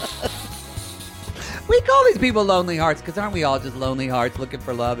 We call these people Lonely Hearts because aren't we all just lonely hearts looking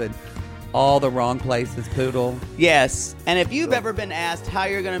for love? And all the wrong places, Poodle. Yes. And if you've ever been asked how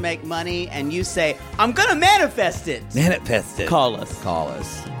you're going to make money and you say, I'm going to manifest it. Manifest it. Call us. Call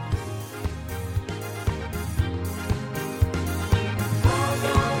us.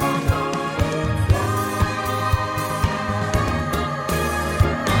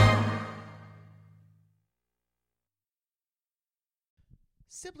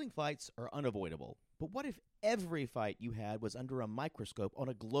 Sibling fights are unavoidable, but what if every fight you had was under a microscope on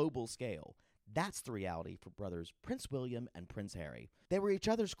a global scale? That's the reality for brothers Prince William and Prince Harry. They were each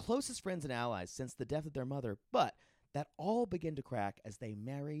other's closest friends and allies since the death of their mother, but that all began to crack as they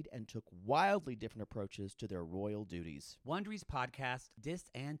married and took wildly different approaches to their royal duties. Wondery's podcast, Dis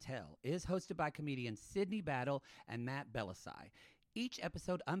and Tell, is hosted by comedians Sydney Battle and Matt Belisai. Each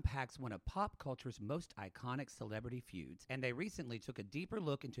episode unpacks one of pop culture's most iconic celebrity feuds, and they recently took a deeper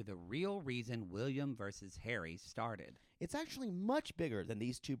look into the real reason William versus Harry started. It's actually much bigger than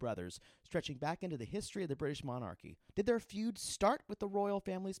these two brothers, stretching back into the history of the British monarchy. Did their feud start with the royal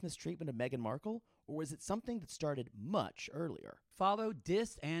family's mistreatment of Meghan Markle, or was it something that started much earlier? Follow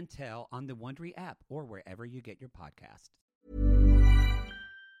Dis and Tell on the Wondery app or wherever you get your podcasts.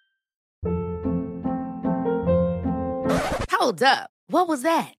 Hold up. What was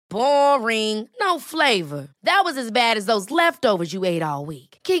that? Boring. No flavor. That was as bad as those leftovers you ate all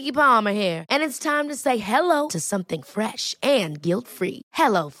week. Keke Palmer here, and it's time to say hello to something fresh and guilt-free.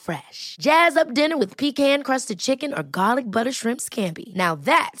 Hello Fresh. Jazz up dinner with pecan-crusted chicken or garlic butter shrimp scampi. Now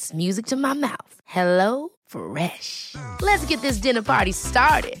that's music to my mouth. Hello Fresh. Let's get this dinner party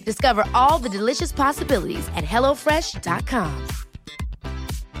started. Discover all the delicious possibilities at HelloFresh.com.